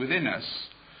persistence within us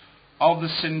of the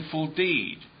sinful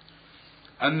deed.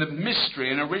 And the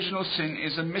mystery, and original sin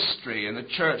is a mystery, and the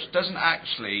church doesn't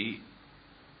actually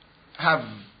have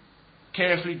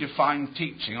carefully defined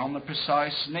teaching on the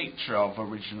precise nature of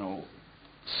original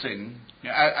sin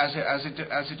as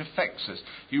it affects us.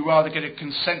 You rather get a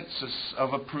consensus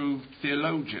of approved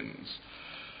theologians.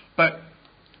 But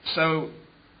so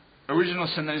original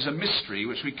sin then is a mystery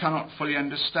which we cannot fully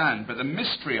understand. But the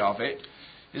mystery of it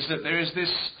is that there is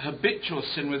this habitual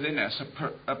sin within us,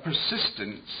 a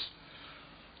persistence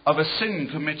of a sin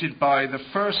committed by the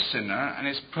first sinner, and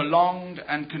is prolonged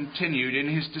and continued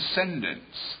in his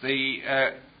descendants.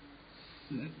 The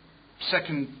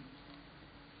second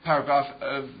paragraph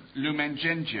of Lumen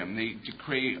Gentium, the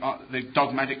decree, the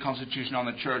dogmatic constitution on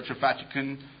the Church of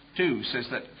Vatican II, says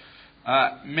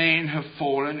that men have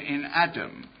fallen in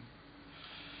Adam.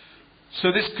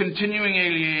 So this continuing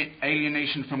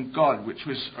alienation from God, which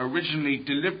was originally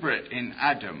deliberate in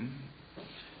Adam,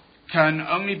 can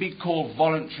only be called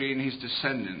voluntary in his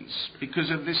descendants because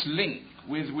of this link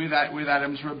with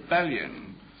Adam's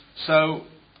rebellion. So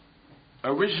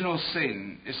original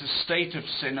sin is a state of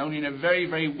sin only in a very,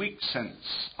 very weak sense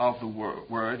of the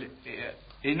word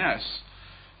in us.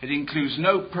 It includes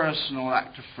no personal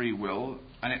act of free will,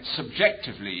 and it's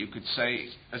subjectively, you could say,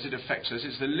 as it affects us,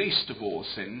 it's the least of all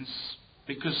sins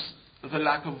because of the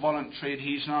lack of voluntary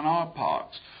adhesion on our part.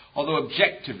 Although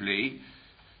objectively,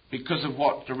 because of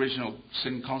what original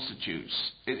sin constitutes,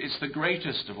 it's the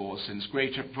greatest of all sins,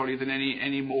 greater probably than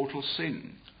any mortal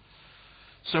sin.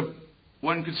 So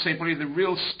one could say probably the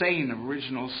real stain of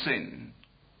original sin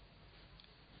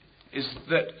is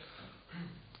that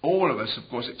all of us, of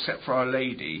course, except for Our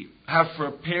Lady, have for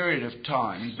a period of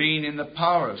time been in the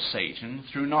power of Satan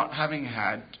through not having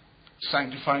had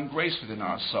sanctifying grace within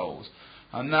our souls.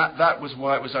 And that was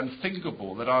why it was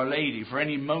unthinkable that Our Lady for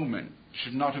any moment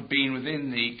should not have been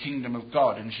within the kingdom of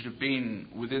God and should have been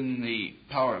within the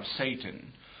power of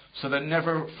Satan. So that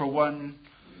never for one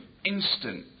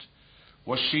instant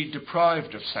was she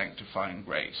deprived of sanctifying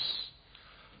grace.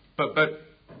 But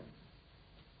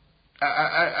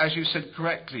as you said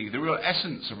correctly, the real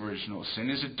essence of original sin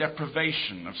is a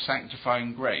deprivation of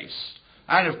sanctifying grace.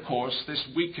 And of course, this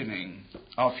weakening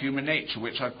of human nature,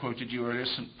 which I quoted you earlier,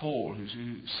 St. Paul,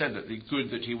 who said that the good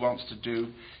that he wants to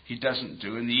do, he doesn't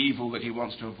do, and the evil that he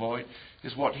wants to avoid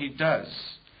is what he does.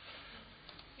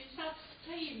 It's that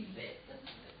stain bit that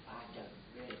I don't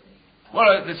really.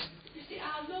 Well, you see,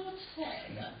 our Lord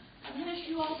said, unless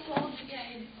you are born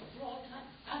again of water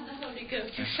and the Holy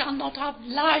Ghost, you shall not have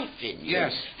life in you.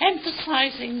 Yes.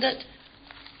 Emphasizing that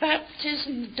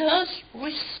baptism does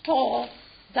restore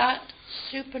that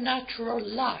supernatural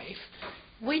life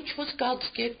which was God's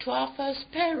gift to our first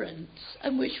parents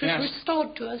and which was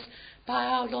restored to us by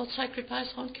our Lord's sacrifice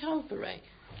on Calvary.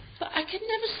 But I can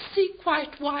never see quite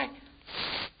why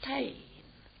stain,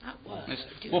 that word, yes.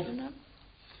 do you know?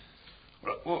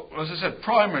 Well, as I said,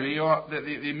 primarily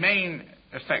the main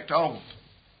effect of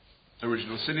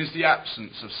original sin is the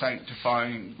absence of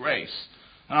sanctifying grace.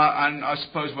 And I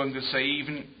suppose one could say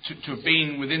even to have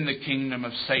been within the kingdom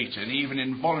of Satan, even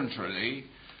involuntarily,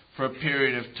 for a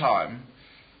period of time,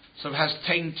 so has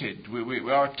tainted. We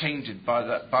are tainted by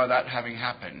that having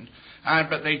happened.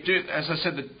 But they do, as I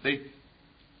said, the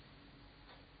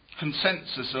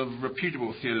consensus of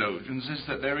reputable theologians is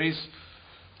that there is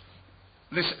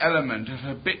this element of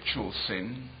habitual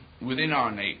sin within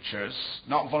our natures,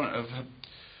 not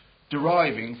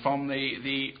deriving from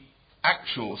the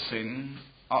actual sin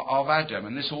of Adam,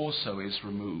 and this also is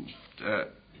removed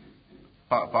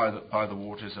by the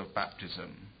waters of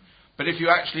baptism. But if you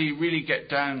actually really get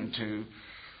down to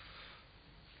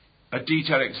a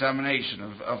detailed examination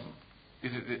of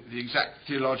the exact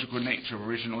theological nature of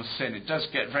original sin, it does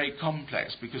get very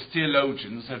complex, because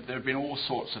theologians there have been all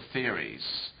sorts of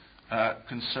theories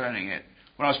concerning it,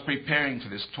 when I was preparing for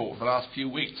this talk, the last few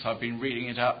weeks, I've been reading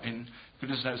it up in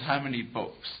goodness knows how many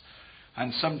books.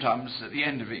 And sometimes at the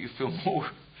end of it, you feel more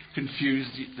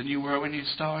confused than you were when you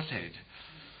started.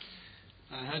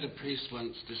 I heard a priest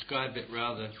once describe it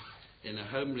rather in a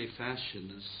homely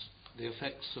fashion as the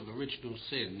effects of original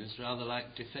sin is rather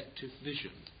like defective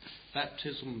vision.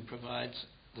 Baptism provides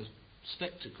the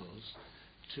spectacles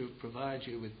to provide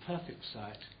you with perfect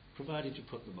sight, provided you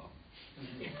put them on.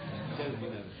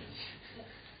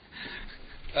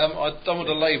 I don't want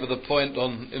to labour the point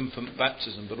on infant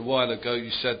baptism, but a while ago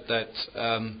you said that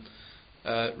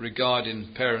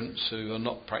regarding parents who are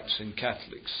not practising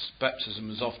Catholics,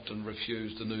 baptism is often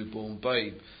refused a newborn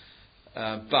babe.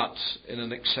 But in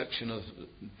an exception of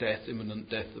death, imminent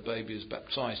death, the baby is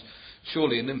baptised.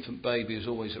 Surely an infant baby is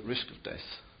always at risk of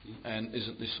death, and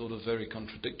isn't this sort of very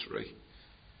contradictory?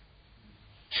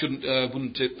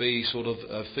 Wouldn't it be sort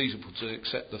of feasible to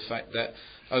accept the fact that,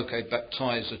 okay,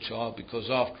 baptise a child because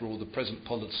after all the present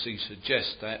policy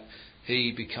suggests that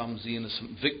he becomes the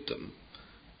innocent victim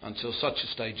until such a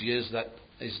stage he is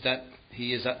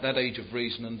at that age of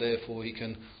reason, and therefore he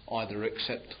can either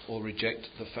accept or reject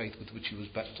the faith with which he was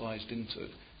baptised into.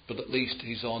 But at least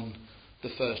he's on the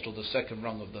first or the second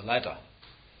rung of the ladder.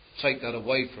 Take that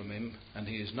away from him and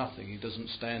he is nothing. He doesn't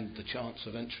stand the chance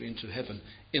of entry into heaven,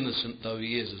 innocent though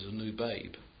he is as a new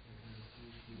babe.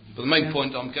 But the main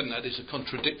point I'm getting at is a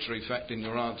contradictory fact in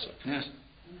your answer. Yes.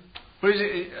 Well,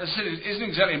 it isn't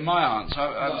exactly my answer.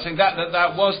 I'm saying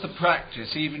that was the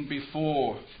practice even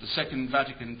before the Second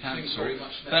Vatican Council.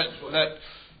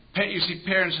 You see,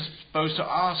 parents are supposed to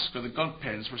ask, or the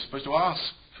godparents were supposed to ask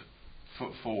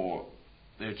for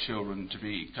their children to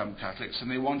become Catholics,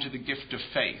 and they wanted the gift of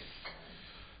faith.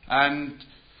 And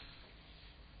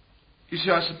you see,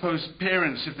 I suppose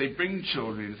parents, if they bring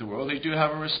children into the world, they do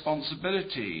have a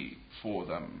responsibility for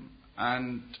them.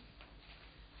 And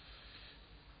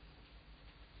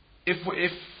if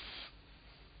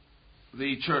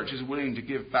the Church is willing to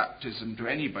give baptism to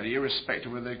anybody, irrespective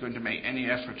of whether they're going to make any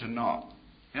effort or not,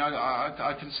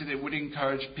 I can see they would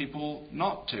encourage people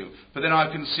not to. But then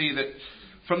I can see that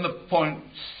from the point,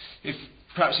 if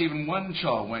perhaps even one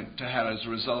child went to hell as a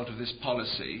result of this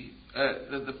policy,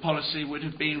 the policy would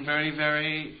have been very,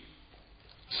 very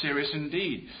serious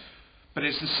indeed. But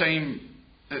it's the same,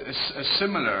 a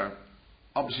similar,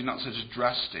 obviously not such a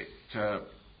drastic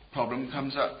problem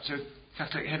comes up to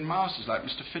Catholic headmasters like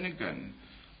Mr. Finnegan.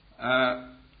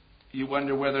 You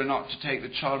wonder whether or not to take the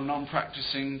child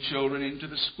non-practicing children into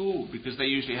the school, because they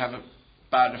usually have a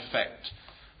bad effect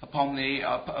upon the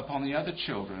other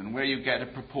children, where you get a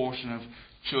proportion of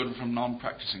children from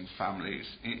non-practicing families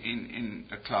in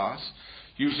a class.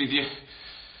 Usually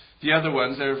the other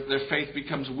ones, their faith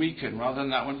becomes weakened rather than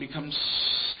that one becomes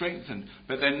strengthened.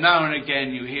 But then now and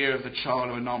again you hear of a child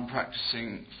of a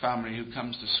non-practicing family who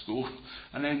comes to school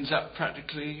and ends up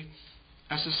practically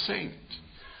as a saint.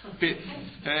 But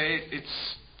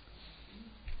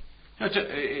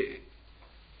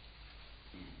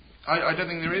I don't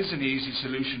think there is an easy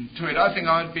solution to it. I think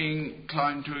I'd be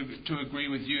inclined to agree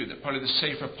with you that probably the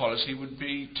safer policy would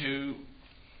be to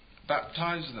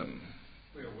baptise them.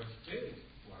 We always did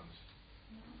once.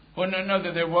 Well, no,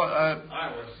 that there was. I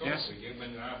was thought yes. with you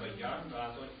when I was young,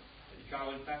 I thought the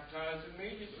child was baptised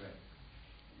immediately.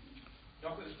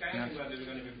 Notwithstanding whether they were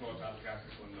going to be brought up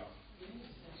Catholic or not.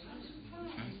 I'm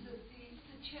surprised that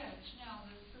the church now,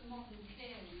 the modern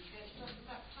caring church, doesn't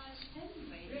baptise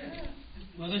anyway. Yeah.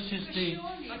 Well, this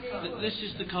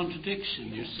is the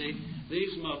contradiction, you see.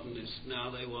 These modernists now,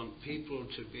 they want people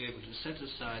to be able to set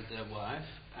aside their wife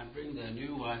and bring their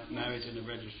new wife married in a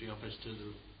registry office to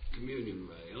the communion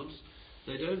rails.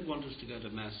 They don't want us to go to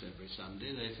Mass every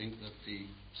Sunday. They think that the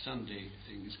Sunday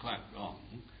thing is quite wrong.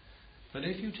 But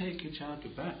if you take your child to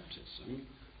baptism,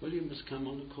 well, you must come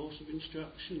on a course of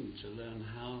instruction to learn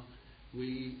how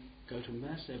we go to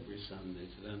Mass every Sunday,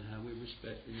 to learn how we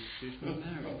respect the institution of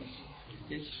marriage.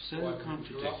 It's so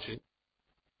contradictory.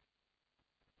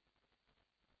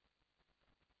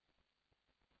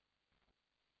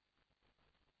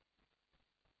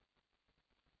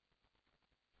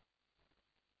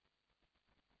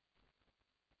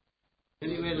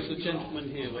 Anyway, there's a gentleman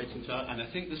here waiting to, and I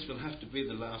think this will have to be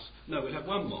the last. No, we'll have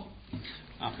one more.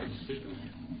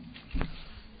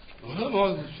 What I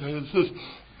want to say is this: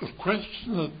 the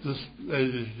question that this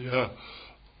lady here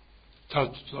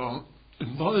touched on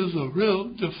involves a real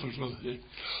difficulty.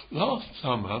 Last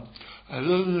summer, I did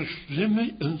an extremely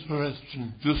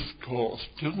interesting discourse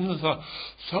given at a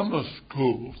summer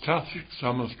school, Catholic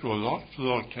summer school, Oxford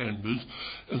or Cambridge,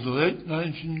 in the late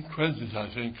 1920s, I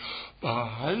think, by a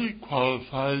highly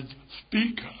qualified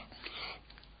speaker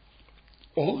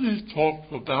all these talks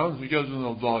are bound together in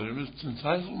a volume. It's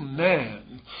entitled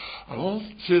Man. I want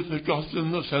to see if they got it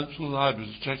in the Central Library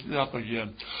to check it up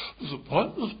again. But the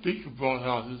point the speaker brought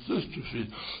out is this, you see.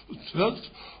 The church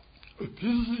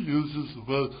repeatedly uses the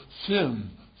word sin,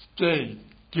 stain,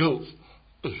 guilt,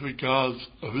 as regards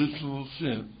original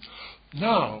sin.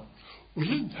 Now, we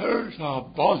inherit our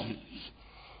bodies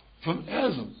from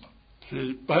Adam,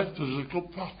 by physical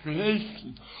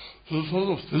procreation. So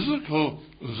sort of physical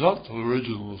result of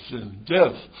original sin,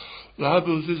 death,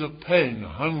 liability to pain,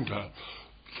 hunger,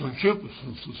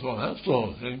 concupiscence and so on, that sort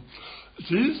of thing.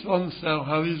 It's easy to understand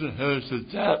how he's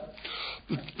inherited that.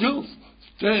 But guilt,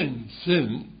 stain,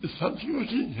 sin is something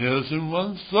which inherits in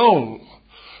one's soul.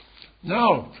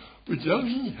 Now, we don't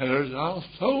inherit our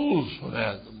souls from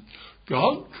Adam.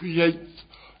 God creates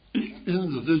each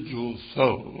individual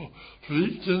soul for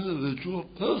each individual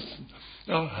person.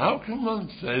 Now, how can one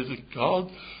say that God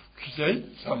creates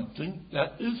something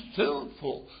that is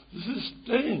sinful? This is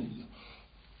stained.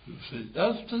 You see,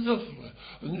 that's the difference.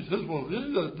 And he says, well,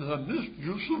 really, there's a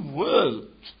misuse of words.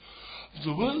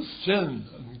 The words sin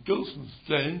and guilt and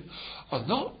stain are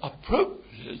not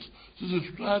appropriate to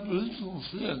describe original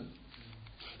sin.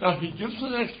 Now, he gives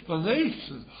an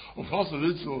explanation of what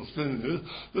original sin is.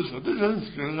 It's a bit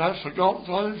interesting, and I forgot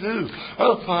what it is.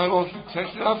 That's why I want to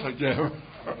check it up again.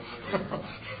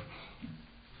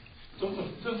 So the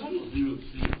difficulty you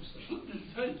see should be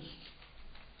faced.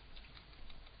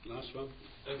 Last one,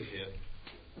 over here.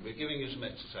 We're giving you some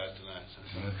exercise tonight.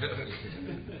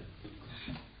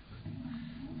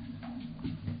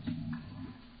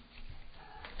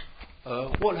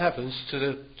 What happens to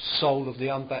the soul of the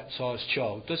unbaptised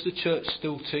child? Does the church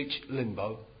still teach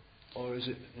limbo, or is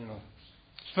it,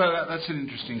 So that's an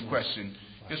interesting question.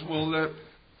 Yes, well,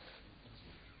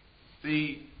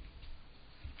 the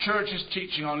church's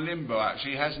teaching on limbo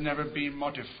actually has never been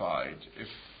modified. If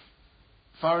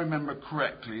I remember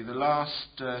correctly, the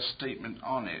last statement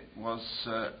on it was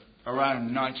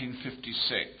around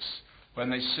 1956, when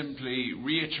they simply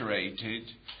reiterated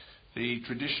the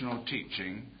traditional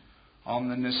teaching on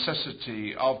the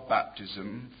necessity of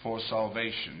baptism for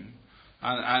salvation,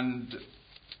 and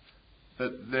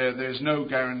that there's no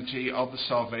guarantee of the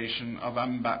salvation of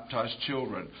unbaptized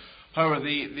children. However,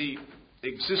 the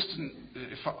existent,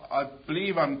 I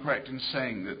believe I'm correct in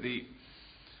saying that the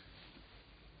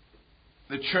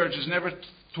church has never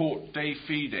taught de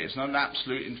fide. It's not an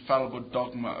absolute infallible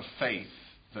dogma of faith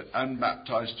that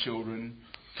unbaptized children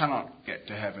cannot get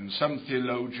to heaven. Some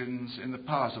theologians in the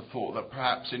past have thought that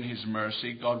perhaps in his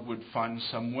mercy God would find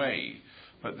some way.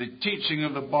 But the teaching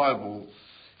of the Bible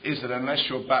is that unless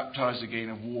you're baptized again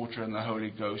of water and the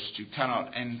Holy Ghost, you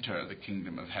cannot enter the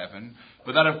kingdom of heaven.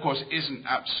 But that, of course, isn't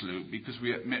absolute, because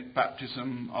we admit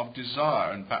baptism of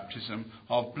desire and baptism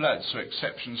of blood, so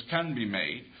exceptions can be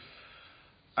made.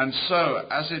 And so,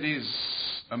 as it is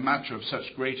a matter of such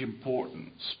great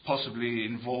importance, possibly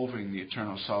involving the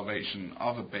eternal salvation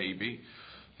of a baby,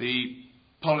 the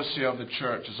policy of the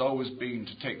church has always been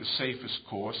to take the safest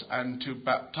course and to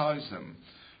baptize them.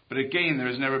 But again, there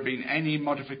has never been any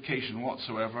modification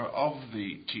whatsoever of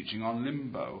the teaching on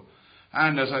limbo.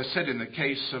 And as I said, in the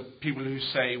case of people who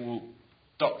say, well,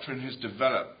 doctrine has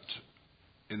developed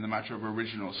in the matter of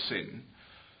original sin,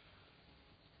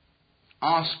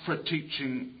 ask for a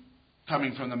teaching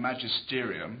coming from the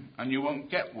magisterium and you won't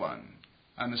get one.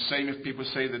 And the same if people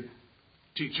say that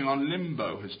teaching on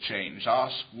limbo has changed.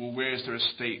 Ask, well, where is there a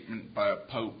statement by a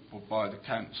pope or by the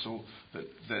council that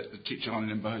the teaching on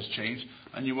limbo has changed?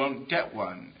 And you won't get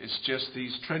one. It's just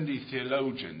these trendy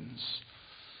theologians.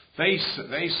 They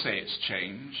say it's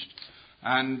changed.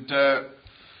 And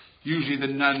usually the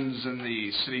nuns and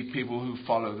the silly people who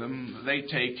follow them, they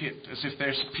take it as if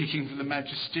they're speaking for the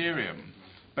magisterium.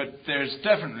 But there's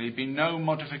definitely been no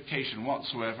modification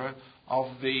whatsoever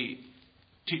of the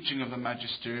teaching of the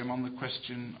magisterium on the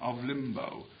question of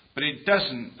limbo. But it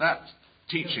doesn't, that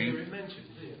teaching... You don't hear it mentioned,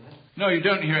 do you? No, you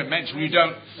don't hear it mentioned.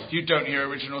 You don't hear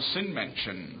original sin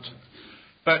mentioned.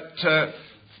 But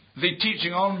the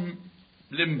teaching on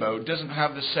limbo doesn't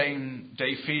have the same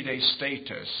de fide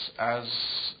status as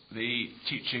the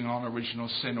teaching on original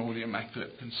sin or the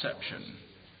Immaculate Conception.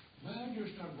 May I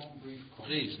just have one brief comment?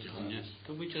 Please, John, yes.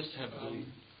 Can we just have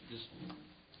just...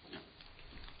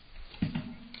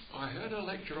 I heard a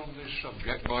lecture on this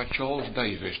subject by Charles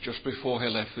Davies just before he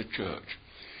left the church.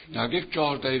 Now, give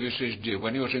Charles Davies his due.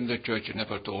 When he was in the church, he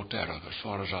never taught error, as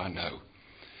far as I know.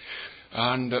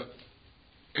 And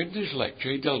in this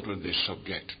lecture, he dealt with this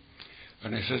subject.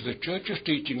 And he says the church's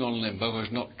teaching on limbo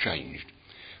has not changed.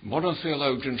 Modern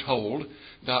theologians hold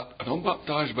that an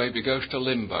unbaptized baby goes to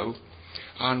limbo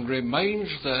and remains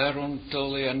there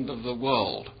until the end of the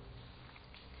world.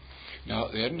 Now,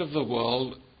 at the end of the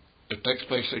world, it takes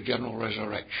place the general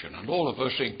resurrection, and all of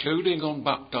us, including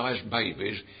unbaptized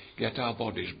babies, get our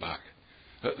bodies back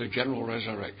at the general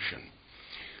resurrection.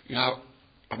 Now,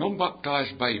 an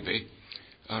unbaptized baby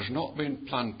has not been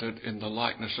planted in the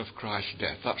likeness of Christ's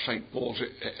death. That's St. Paul's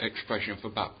expression for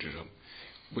baptism.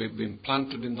 We've been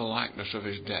planted in the likeness of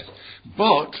his death.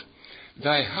 But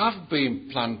they have been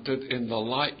planted in the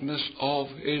likeness of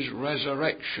his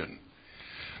resurrection.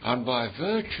 And by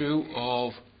virtue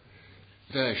of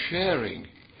their sharing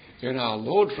in our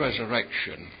Lord's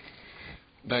resurrection,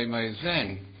 they may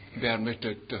then be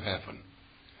admitted to heaven.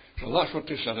 So that's what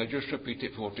it said. I just repeat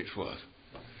it for what it's worth.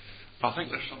 I think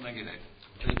there's something in it.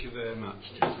 Thank you very much,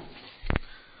 John.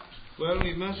 Well,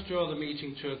 we must draw the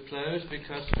meeting to a close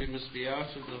because we must be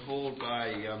out of the hall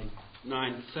by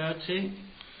 9:30.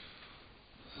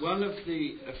 One of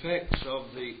the effects of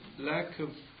the lack of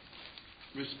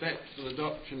respect for the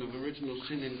doctrine of original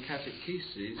sin in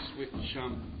catechesis, which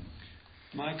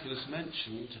Michael has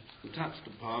mentioned and touched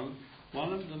upon,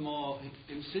 one of the more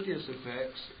insidious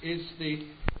effects is the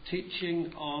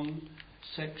teaching on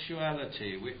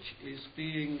sexuality, which is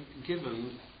being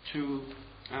given to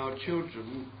our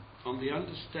children on the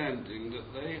understanding that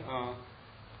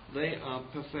they are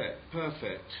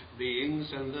perfect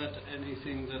beings, and that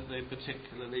anything that they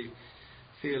particularly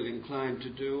feel inclined to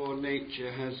do or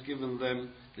nature has given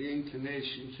them the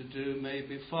inclination to do may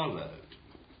be followed.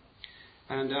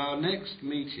 And our next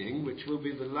meeting, which will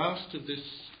be the last of this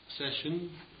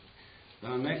session,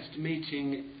 our next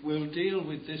meeting will deal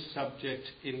with this subject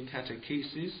in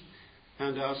catechesis,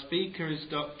 and our speaker is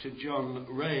Dr. John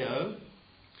Rayo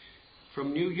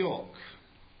from New York.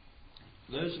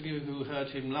 Those of you who heard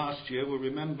him last year will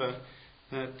remember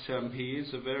that he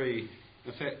is a very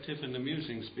effective and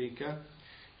amusing speaker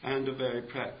and a very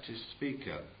practiced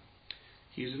speaker.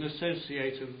 He's an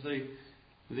associate of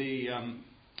the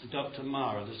Dr.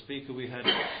 Mara, the speaker we had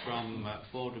from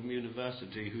Fordham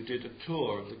University, who did a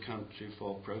tour of the country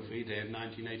for Pro Fide in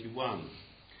 1981.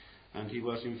 And he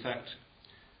was, in fact,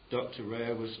 Dr.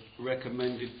 Rayo was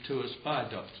recommended to us by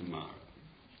Dr. Mara.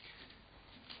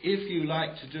 If you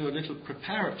like to do a little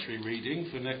preparatory reading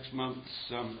for next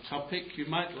month's topic, you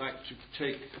might like to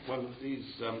take one of these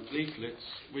leaflets,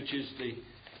 which is the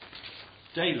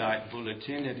Daylight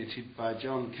Bulletin, edited by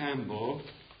John Campbell,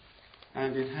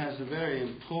 and it has a very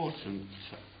important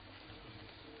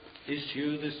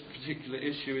issue. This particular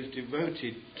issue is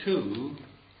devoted to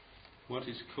what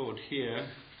is called here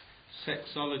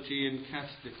sexology in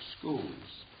Catholic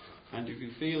schools. And if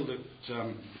you feel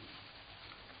that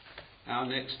our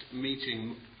next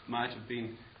meeting might have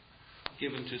been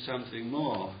given to something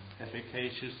more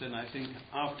efficacious, then I think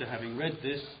after having read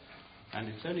this, and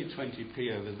it's only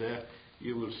 20p over there,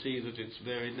 you will see that it's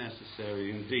very necessary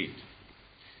indeed.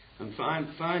 And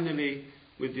finally,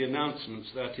 with the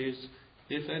announcements, that is,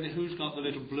 who's got the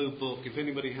little blue book, if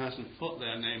anybody hasn't put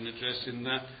their name and address in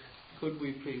that, could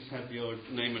we please have your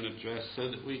name and address so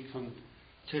that we can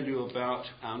tell you about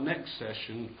our next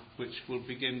session, which will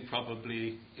begin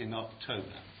probably in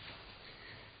October.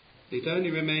 It only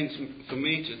remains for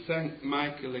me to thank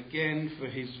Michael again for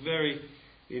his very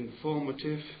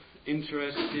informative,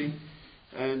 interesting,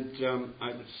 and I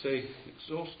would say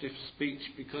exhaustive speech,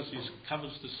 because he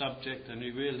covers the subject, and he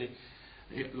really,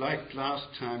 like last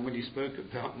time when he spoke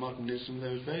about modernism,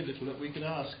 there was very little that we could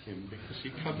ask him because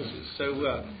he covers it so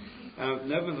well.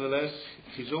 Nevertheless,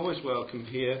 he's always welcome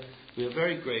here. We are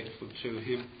very grateful to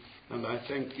him, and I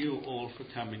thank you all for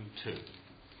coming too.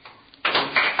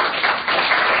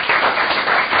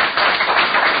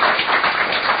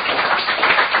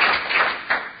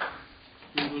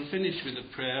 We will finish with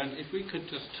a prayer, and if we could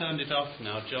just turn it off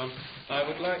now, John, I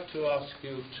would like to ask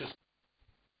you to